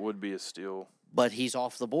Jr. That would be a steal. But he's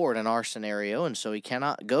off the board in our scenario, and so he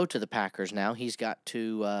cannot go to the Packers now. He's got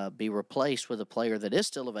to be replaced with a player that is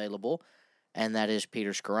still available, and that is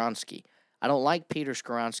Peter Skoronski. I don't like Peter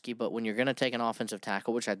Skoronski, but when you're going to take an offensive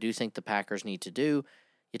tackle, which I do think the Packers need to do,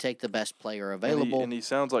 you take the best player available. And he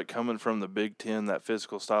sounds like coming from the Big Ten, that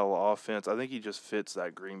physical style of offense. I think he just fits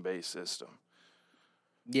that Green Bay system.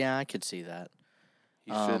 Yeah, I could see that.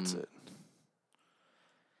 He fits it.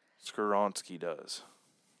 Skoronski does.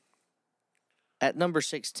 At number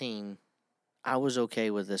 16, I was okay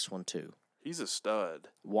with this one too. He's a stud.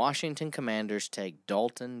 Washington Commanders take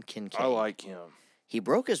Dalton Kincaid. I like him. He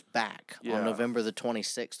broke his back on November the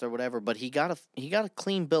 26th or whatever, but he got a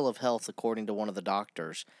clean bill of health according to one of the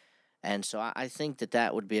doctors. And so I think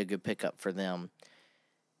that would be a good pickup for them.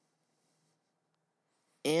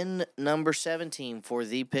 In number 17 for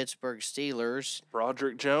the Pittsburgh Steelers,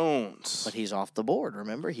 Broderick Jones. but he's off the board.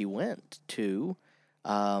 Remember, he went to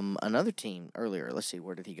another team earlier. Let's see,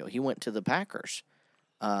 where did he go? He went to the Packers.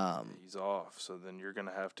 He's off, so then you're going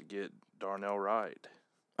to have to get Darnell Wright.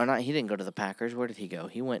 Or not, he didn't go to the Packers. Where did he go?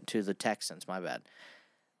 He went to the Texans, my bad.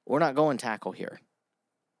 We're not going tackle here.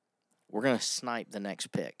 We're going to snipe the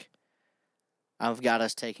next pick. I've got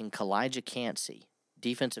us taking Kalijah Cansey,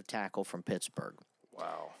 defensive tackle from Pittsburgh.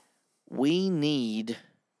 Wow. We need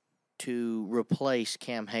to replace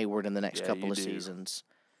Cam Hayward in the next couple you of do. seasons.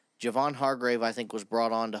 Javon Hargrave, I think, was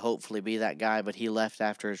brought on to hopefully be that guy, but he left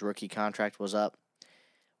after his rookie contract was up.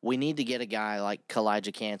 We need to get a guy like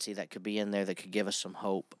Kalijah Cansey that could be in there that could give us some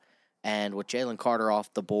hope. And with Jalen Carter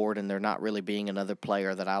off the board and there not really being another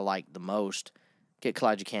player that I like the most, get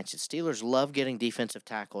Kalijah Cansey. Steelers love getting defensive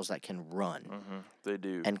tackles that can run. Mm-hmm. They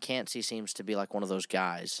do. And Cansey seems to be like one of those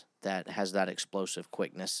guys that has that explosive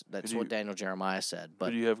quickness. That's what Daniel Jeremiah said. But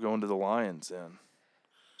who do you have going to the Lions then?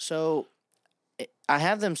 so I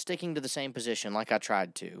have them sticking to the same position like I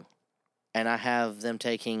tried to. And I have them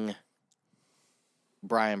taking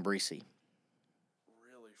Brian Breesy.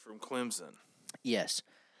 Really? From Clemson? Yes.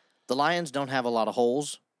 The Lions don't have a lot of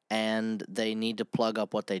holes, and they need to plug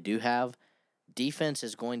up what they do have. Defense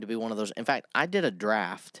is going to be one of those. In fact, I did a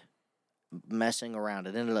draft messing around.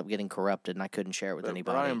 It ended up getting corrupted, and I couldn't share it with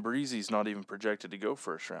anybody. Brian Breezy's not even projected to go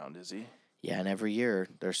first round, is he? Yeah, and every year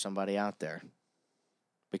there's somebody out there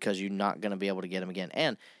because you're not going to be able to get him again.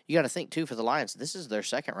 And you got to think, too, for the Lions, this is their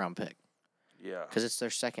second-round pick. Yeah. Because it's their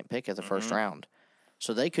second pick of the first round.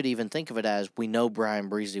 So they could even think of it as, we know Brian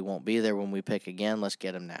Breezy won't be there when we pick again. Let's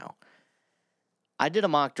get him now. I did a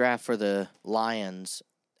mock draft for the Lions,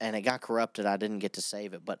 and it got corrupted. I didn't get to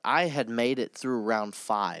save it. But I had made it through round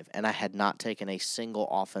 5, and I had not taken a single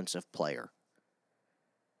offensive player.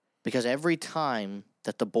 Because every time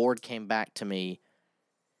that the board came back to me,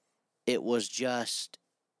 it was just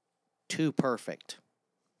too perfect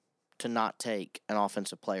to not take an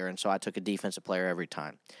offensive player, and so I took a defensive player every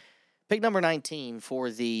time. Pick number 19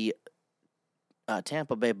 for the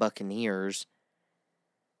Tampa Bay Buccaneers.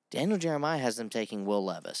 Daniel Jeremiah has them taking Will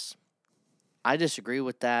Levis. I disagree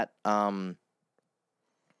with that,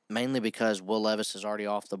 mainly because Will Levis is already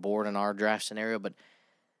off the board in our draft scenario, but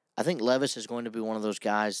I think Levis is going to be one of those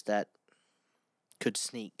guys that could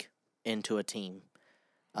sneak into a team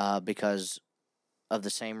because of the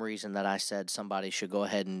same reason that I said somebody should go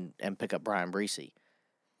ahead and pick up Brian Breesy.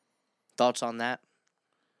 Thoughts on that?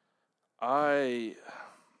 I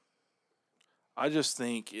just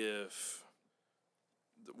think if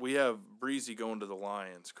we have Breezy going to the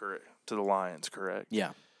Lions, correct?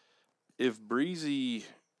 Yeah. If Breezy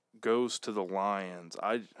goes to the Lions,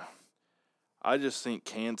 I just think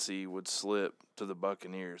Cansey would slip to the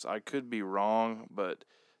Buccaneers. I could be wrong, but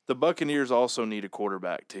the Buccaneers also need a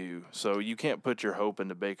quarterback too. So you can't put your hope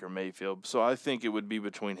into Baker Mayfield. So I think it would be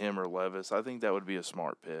between him or Levis. I think that would be a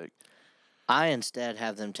smart pick. I instead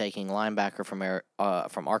have them taking linebacker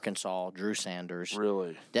from Arkansas, Drew Sanders.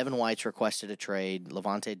 Really? Devin White's requested a trade.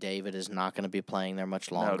 Levante David is not going to be playing there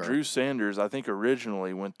much longer. Now, Drew Sanders, I think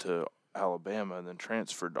originally went to Alabama and then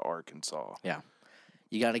transferred to Arkansas. Yeah.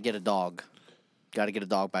 You got to get a dog. Got to get a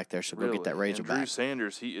dog back there, so go get that Razorback. Drew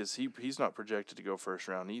Sanders, he's not projected to go first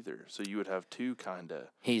round either. So you would have two kind of.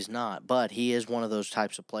 He's not, but he is one of those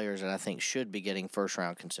types of players that I think should be getting first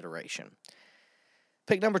round consideration.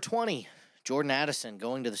 Pick number 20, Jordan Addison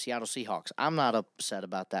going to the Seattle Seahawks. I'm not upset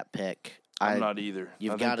about that pick. I'm not either.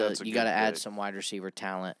 You got to add some wide receiver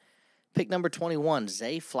talent. Pick number 21,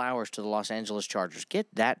 Zay Flowers to the Los Angeles Chargers.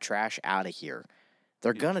 Get that trash out of here.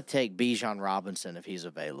 They're going to take Bijan Robinson if he's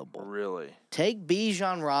available. Really? Take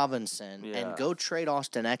Bijan Robinson and go trade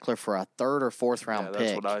Austin Eckler for a third or fourth round pick.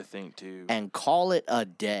 That's what I think too. And call it a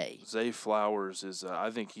day. Zay Flowers is, I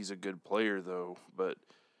think he's a good player though, but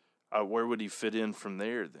where would he fit in from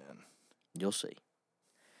there then? You'll see.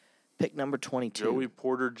 Pick number 22. Joey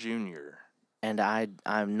Porter Jr. And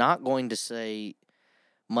I'm not going to say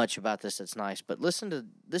much about this that's nice, but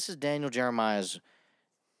this is Daniel Jeremiah's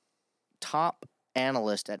top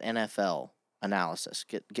analyst at NFL analysis.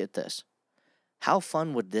 Get this. How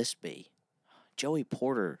fun would this be? Joey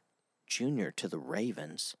Porter Jr. to the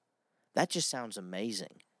Ravens. That just sounds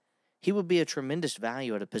amazing. He would be a tremendous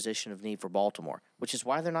value at a position of need for Baltimore, which is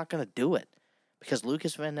why they're not going to do it, because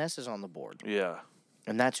Lucas Van Ness is on the board. Yeah.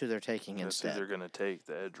 And that's who they're taking instead. That's who they're going to take,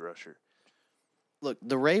 the edge rusher. Look,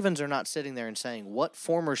 the Ravens are not sitting there and saying, what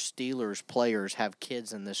former Steelers players have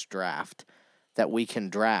kids in this draft that we can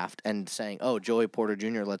draft, and saying, oh, Joey Porter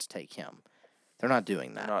Jr., let's take him. They're not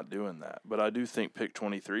doing that. They're not doing that. But I do think pick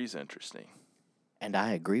 23 is interesting. And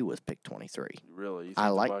I agree with pick 23. Really? You think I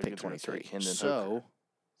the like Vikings pick are gonna 23. take Hendon Hooker? So,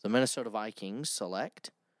 the Minnesota Vikings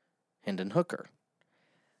select Hendon Hooker.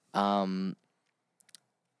 I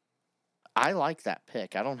like that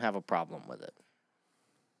pick. I don't have a problem with it.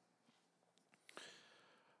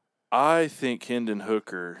 I think Hendon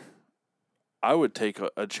Hooker, I would take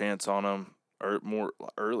a chance on him more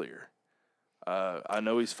earlier. I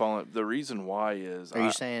know he's fallen. The reason why is Are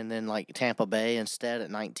you saying then like Tampa Bay instead at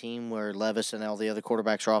 19 where Levis and all the other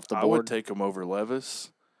quarterbacks are off the board? I would take him over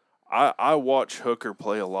Levis. I watch Hooker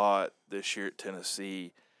play a lot this year at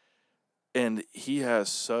Tennessee, and he has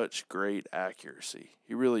such great accuracy.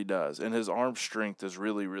 He really does. And his arm strength is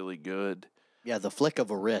really, really good. Yeah, the flick of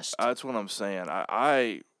a wrist. That's what I'm saying.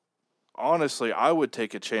 I honestly, I would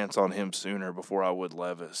take a chance on him sooner before I would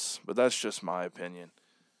Levis, but that's just my opinion.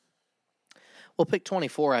 Well, pick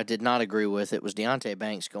 24 I did not agree with. It was Deonte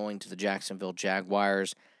Banks going to the Jacksonville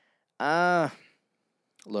Jaguars. Look,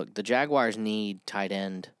 the Jaguars need tight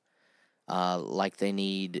end like they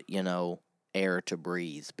need, air to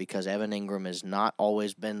breathe because Evan Ingram has not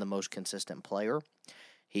always been the most consistent player.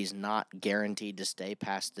 He's not guaranteed to stay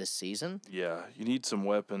past this season. Yeah, you need some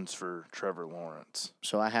weapons for Trevor Lawrence.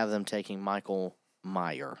 So I have them taking Michael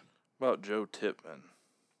Mayer. What about Joe Tippmann?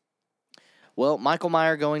 Well, Michael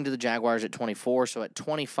Mayer going to the Jaguars at 24. So at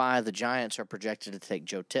 25, the Giants are projected to take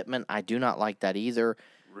Joe Tippmann. I do not like that either.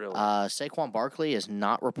 Really? Saquon Barkley is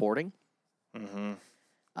not reporting. Mm-hmm.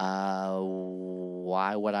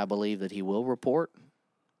 Why would I believe that he will report?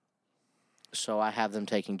 So I have them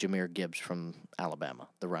taking Jahmyr Gibbs from Alabama,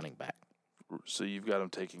 the running back. So you've got him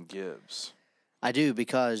taking Gibbs. I do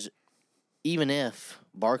because even if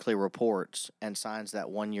Barkley reports and signs that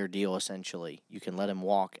one-year deal, essentially, you can let him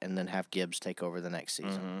walk and then have Gibbs take over the next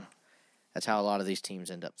season. Mm-hmm. That's how a lot of these teams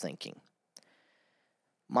end up thinking.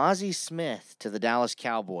 Mozzie Smith to the Dallas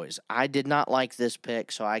Cowboys. I did not like this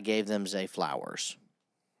pick, so I gave them Zay Flowers.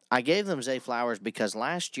 I gave them Zay Flowers because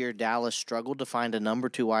last year Dallas struggled to find a number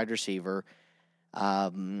 2 wide receiver.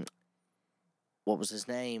 What was his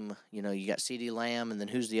name? You got CeeDee Lamb, and then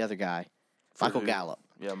who's the other guy? Michael Gallup.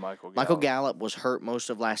 Yeah, Michael Gallup. Michael Gallup was hurt most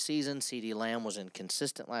of last season. CeeDee Lamb was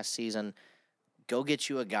inconsistent last season. Go get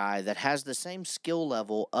you a guy that has the same skill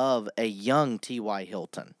level of a young T.Y.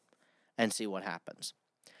 Hilton and see what happens.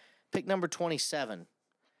 Pick number 27.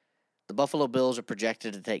 The Buffalo Bills are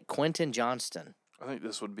projected to take Quentin Johnston. I think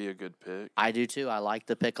this would be a good pick. I do too. I like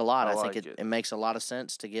the pick a lot. I think like it makes a lot of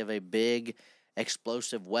sense to give a big,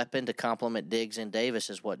 explosive weapon to complement Diggs and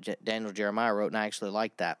Davis is what Daniel Jeremiah wrote, and I actually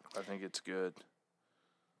like that. I think it's good.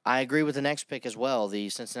 I agree with the next pick as well. The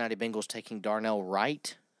Cincinnati Bengals taking Darnell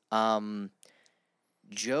Wright. Joe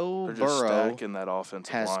They're just Burrow stacking that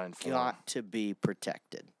offensive has line for got him. to be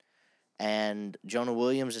protected. And Jonah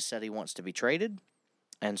Williams has said he wants to be traded.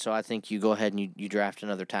 And so I think you go ahead and you draft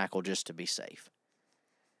another tackle just to be safe.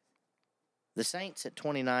 The Saints at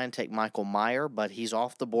 29 take Michael Mayer, but he's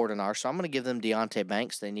off the board in ours. So I'm going to give them Deonte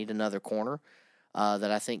Banks. They need another corner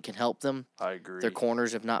that I think can help them. I agree. Their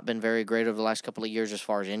corners have not been very great over the last couple of years as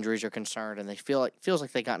far as injuries are concerned, and they feels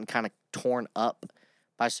like they've gotten kind of torn up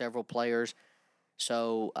by several players.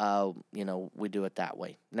 So, we do it that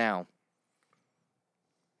way. Now,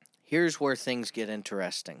 here's where things get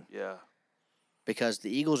interesting. Yeah. Because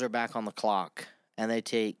the Eagles are back on the clock, and they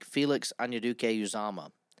take Felix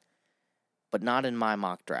Anyaduke-Uzama, but not in my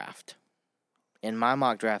mock draft. In my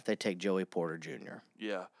mock draft, they take Joey Porter Jr.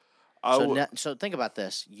 Yeah. So think about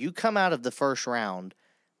this. You come out of the first round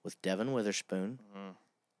with Devin Witherspoon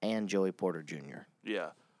and Joey Porter Jr. Yeah.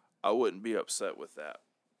 I wouldn't be upset with that.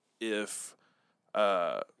 If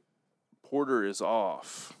Porter is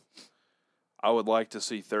off, I would like to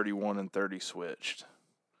see 31 and 30 switched.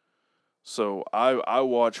 So I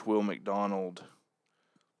watch Will McDonald,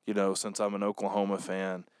 since I'm an Oklahoma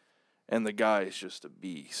fan, and the guy is just a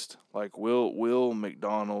beast. Like Will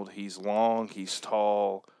McDonald, he's long, he's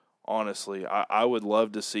tall. Honestly, I would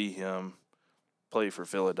love to see him play for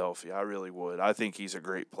Philadelphia. I really would. I think he's a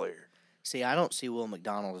great player. See, I don't see Will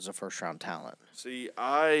McDonald as a first-round talent. See,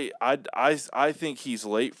 I think he's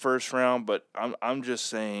late first round, but I'm just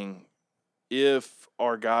saying, if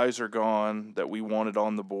our guys are gone that we wanted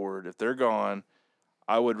on the board, if they're gone,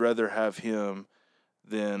 I would rather have him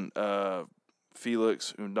than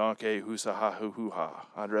Felix Undanke-Husaha.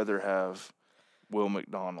 I'd rather have Will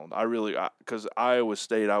McDonald. Because Iowa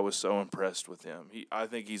State, I was so impressed with him. I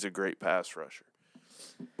think he's a great pass rusher.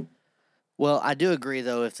 Well, I do agree,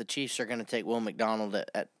 though, if the Chiefs are going to take Will McDonald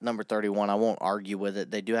at number 31, I won't argue with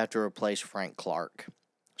it. They do have to replace Frank Clark.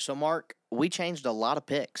 So, Mark, we changed a lot of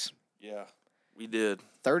picks. Yeah, we did.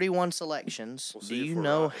 31 selections. We'll do see you if we're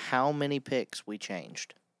know right. how many picks we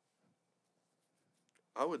changed?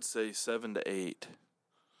 I would say 7 to 8.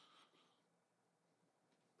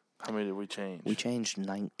 How many did we change? We changed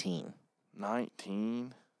 19.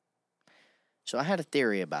 19? So I had a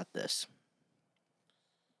theory about this.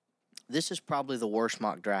 This is probably the worst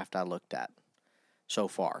mock draft I looked at so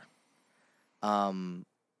far. And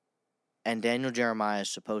Daniel Jeremiah is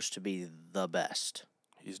supposed to be the best.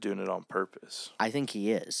 He's doing it on purpose. I think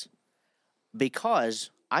he is.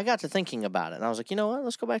 Because I got to thinking about it, and I was like, you know what?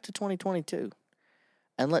 Let's go back to 2022.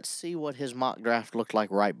 And let's see what his mock draft looked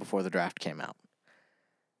like right before the draft came out.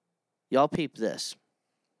 Y'all peep this.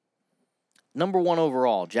 Number 1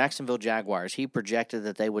 overall, Jacksonville Jaguars. He projected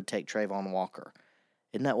that they would take Trayvon Walker.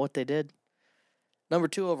 Isn't that what they did? Number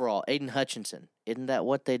 2 overall, Aiden Hutchinson. Isn't that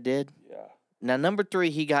what they did? Yeah. Now, number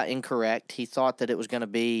 3, he got incorrect. He thought that it was going to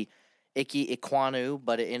be Ike Ekwonu,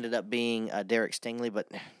 but it ended up being Derek Stingley.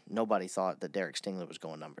 But nobody thought that Derek Stingley was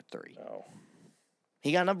going number 3. No.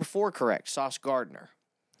 He got number 4 correct, Sauce Gardner.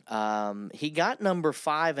 He got number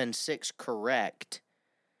 5 and 6 correct.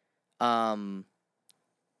 He got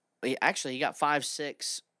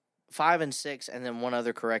 5 and 6, and then one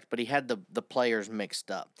other correct, but he had the players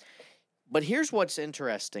mixed up. But here's what's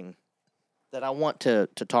interesting that I want to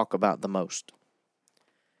talk about the most.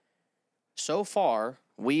 So far,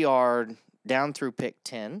 we are down through pick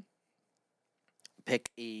 10, pick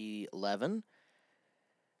 11,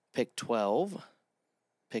 pick 12,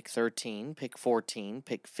 pick 13, pick 14,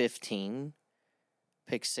 pick 15,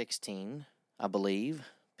 pick 16, I believe,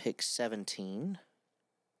 pick 17,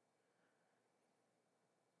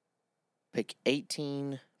 pick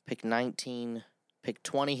 18, pick 19, pick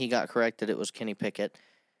 20. He got corrected. It was Kenny Pickett.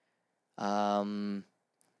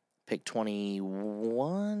 Pick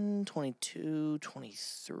 21, 22,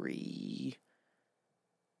 23,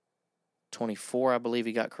 24, I believe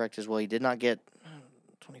he got correct as well. He did not get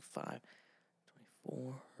 25,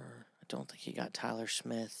 24. I don't think he got Tyler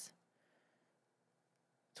Smith.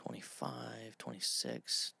 25,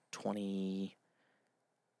 26, 20.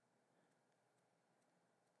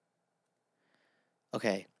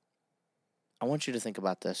 Okay. I want you to think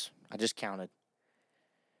about this. I just counted.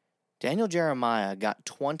 Daniel Jeremiah got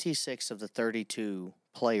 26 of the 32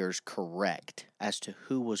 players correct as to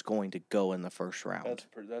who was going to go in the first round.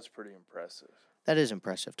 That's pretty impressive. That is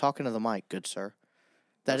impressive. Talking to the mic, good sir.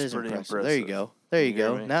 That's Is pretty impressive. There you go. There you Can you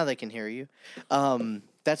hear go. me? Now they can hear you.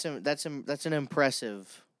 That's an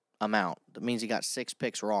impressive amount. That means he got 6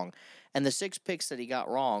 picks wrong. And the 6 picks that he got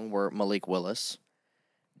wrong were Malik Willis,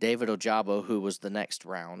 David Ojabo, who was the next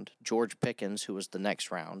round, George Pickens, who was the next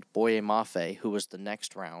round, Boye Mafe, who was the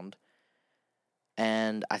next round,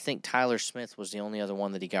 and I think Tyler Smith was the only other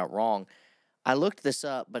one that he got wrong. I looked this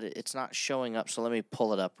up, but it's not showing up, so let me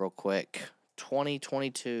pull it up real quick.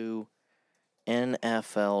 2022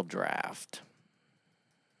 NFL Draft.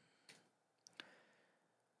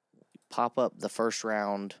 Pop up the first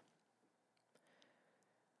round.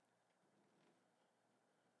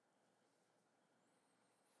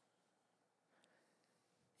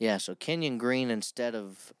 Yeah, so Kenyon Green instead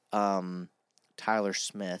of Tyler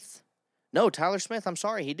Smith. No, Tyler Smith, I'm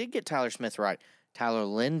sorry. He did get Tyler Smith right. Tyler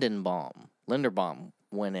Linderbaum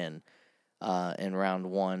went in round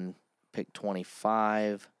 1, pick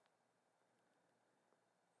 25.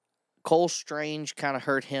 Cole Strange kind of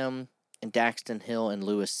hurt him, and Daxton Hill and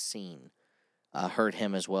Lewis Seen hurt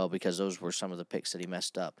him as well because those were some of the picks that he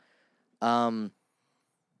messed up.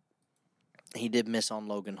 He did miss on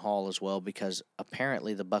Logan Hall as well because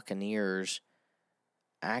apparently the Buccaneers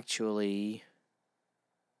actually,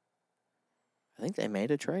 I think they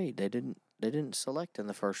made a trade. They didn't select in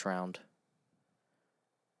the first round.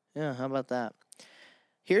 Yeah, how about that?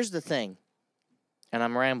 Here's the thing, and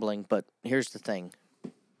I'm rambling, but here's the thing.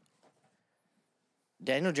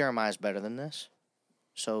 Daniel Jeremiah is better than this,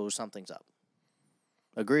 so something's up.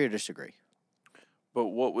 Agree or disagree? But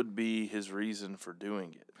what would be his reason for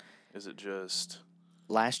doing it? Is it just...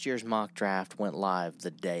 Last year's mock draft went live the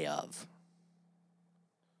day of.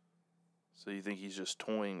 So you think he's just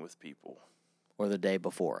toying with people? Or the day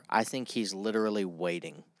before. I think he's literally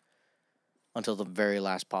waiting until the very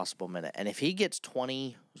last possible minute. And if he gets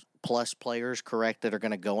 20-plus players correct that are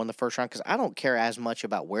going to go in the first round, because I don't care as much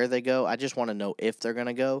about where they go, I just want to know if they're going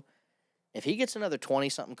to go. If he gets another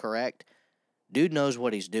 20-something correct, dude knows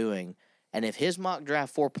what he's doing. And if his mock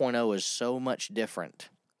draft 4.0 is so much different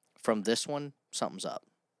from this one, something's up.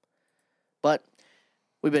 But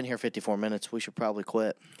we've been here 54 minutes. We should probably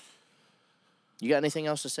quit. You got anything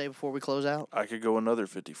else to say before we close out? I could go another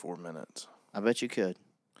 54 minutes. I bet you could.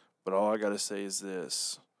 But all I got to say is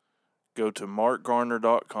this. Go to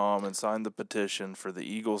markgarner.com and sign the petition for the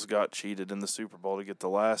Eagles got cheated in the Super Bowl to get the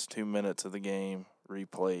last 2 minutes of the game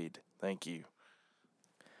replayed. Thank you.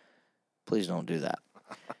 Please don't do that.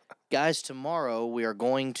 Guys, tomorrow we are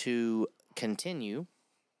going to continue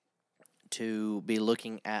to be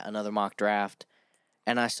looking at another mock draft.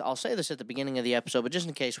 And I'll say this at the beginning of the episode, but just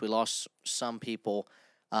in case we lost some people,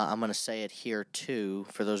 I'm going to say it here too,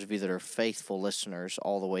 for those of you that are faithful listeners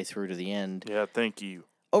all the way through to the end. Yeah, thank you.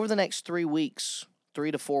 Over the next 3 weeks,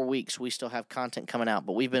 3 to 4 weeks, we still have content coming out,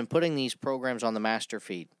 but we've been putting these programs on the master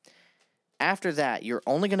feed. After that, you're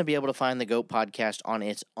only going to be able to find the GOAT podcast on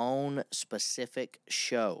its own specific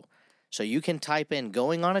show. So you can type in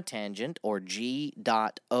Going on a Tangent or G.O.A.T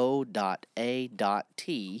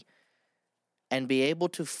and be able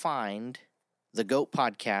to find the GOAT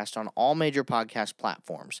podcast on all major podcast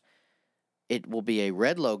platforms. It will be a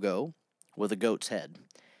red logo with a goat's head.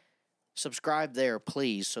 Subscribe there,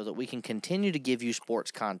 please, so that we can continue to give you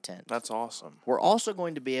sports content. That's awesome. We're also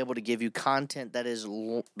going to be able to give you content that is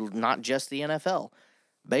not just the NFL.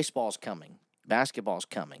 Baseball's coming. Basketball's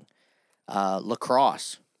coming.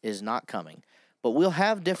 Lacrosse is not coming. But we'll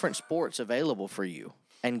have different sports available for you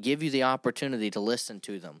and give you the opportunity to listen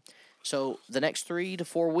to them. So the next 3 to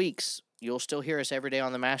 4 weeks, you'll still hear us every day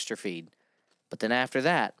on the master feed. But then after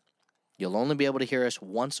that, you'll only be able to hear us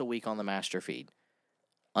once a week on the master feed.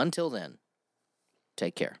 Until then,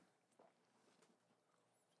 take care.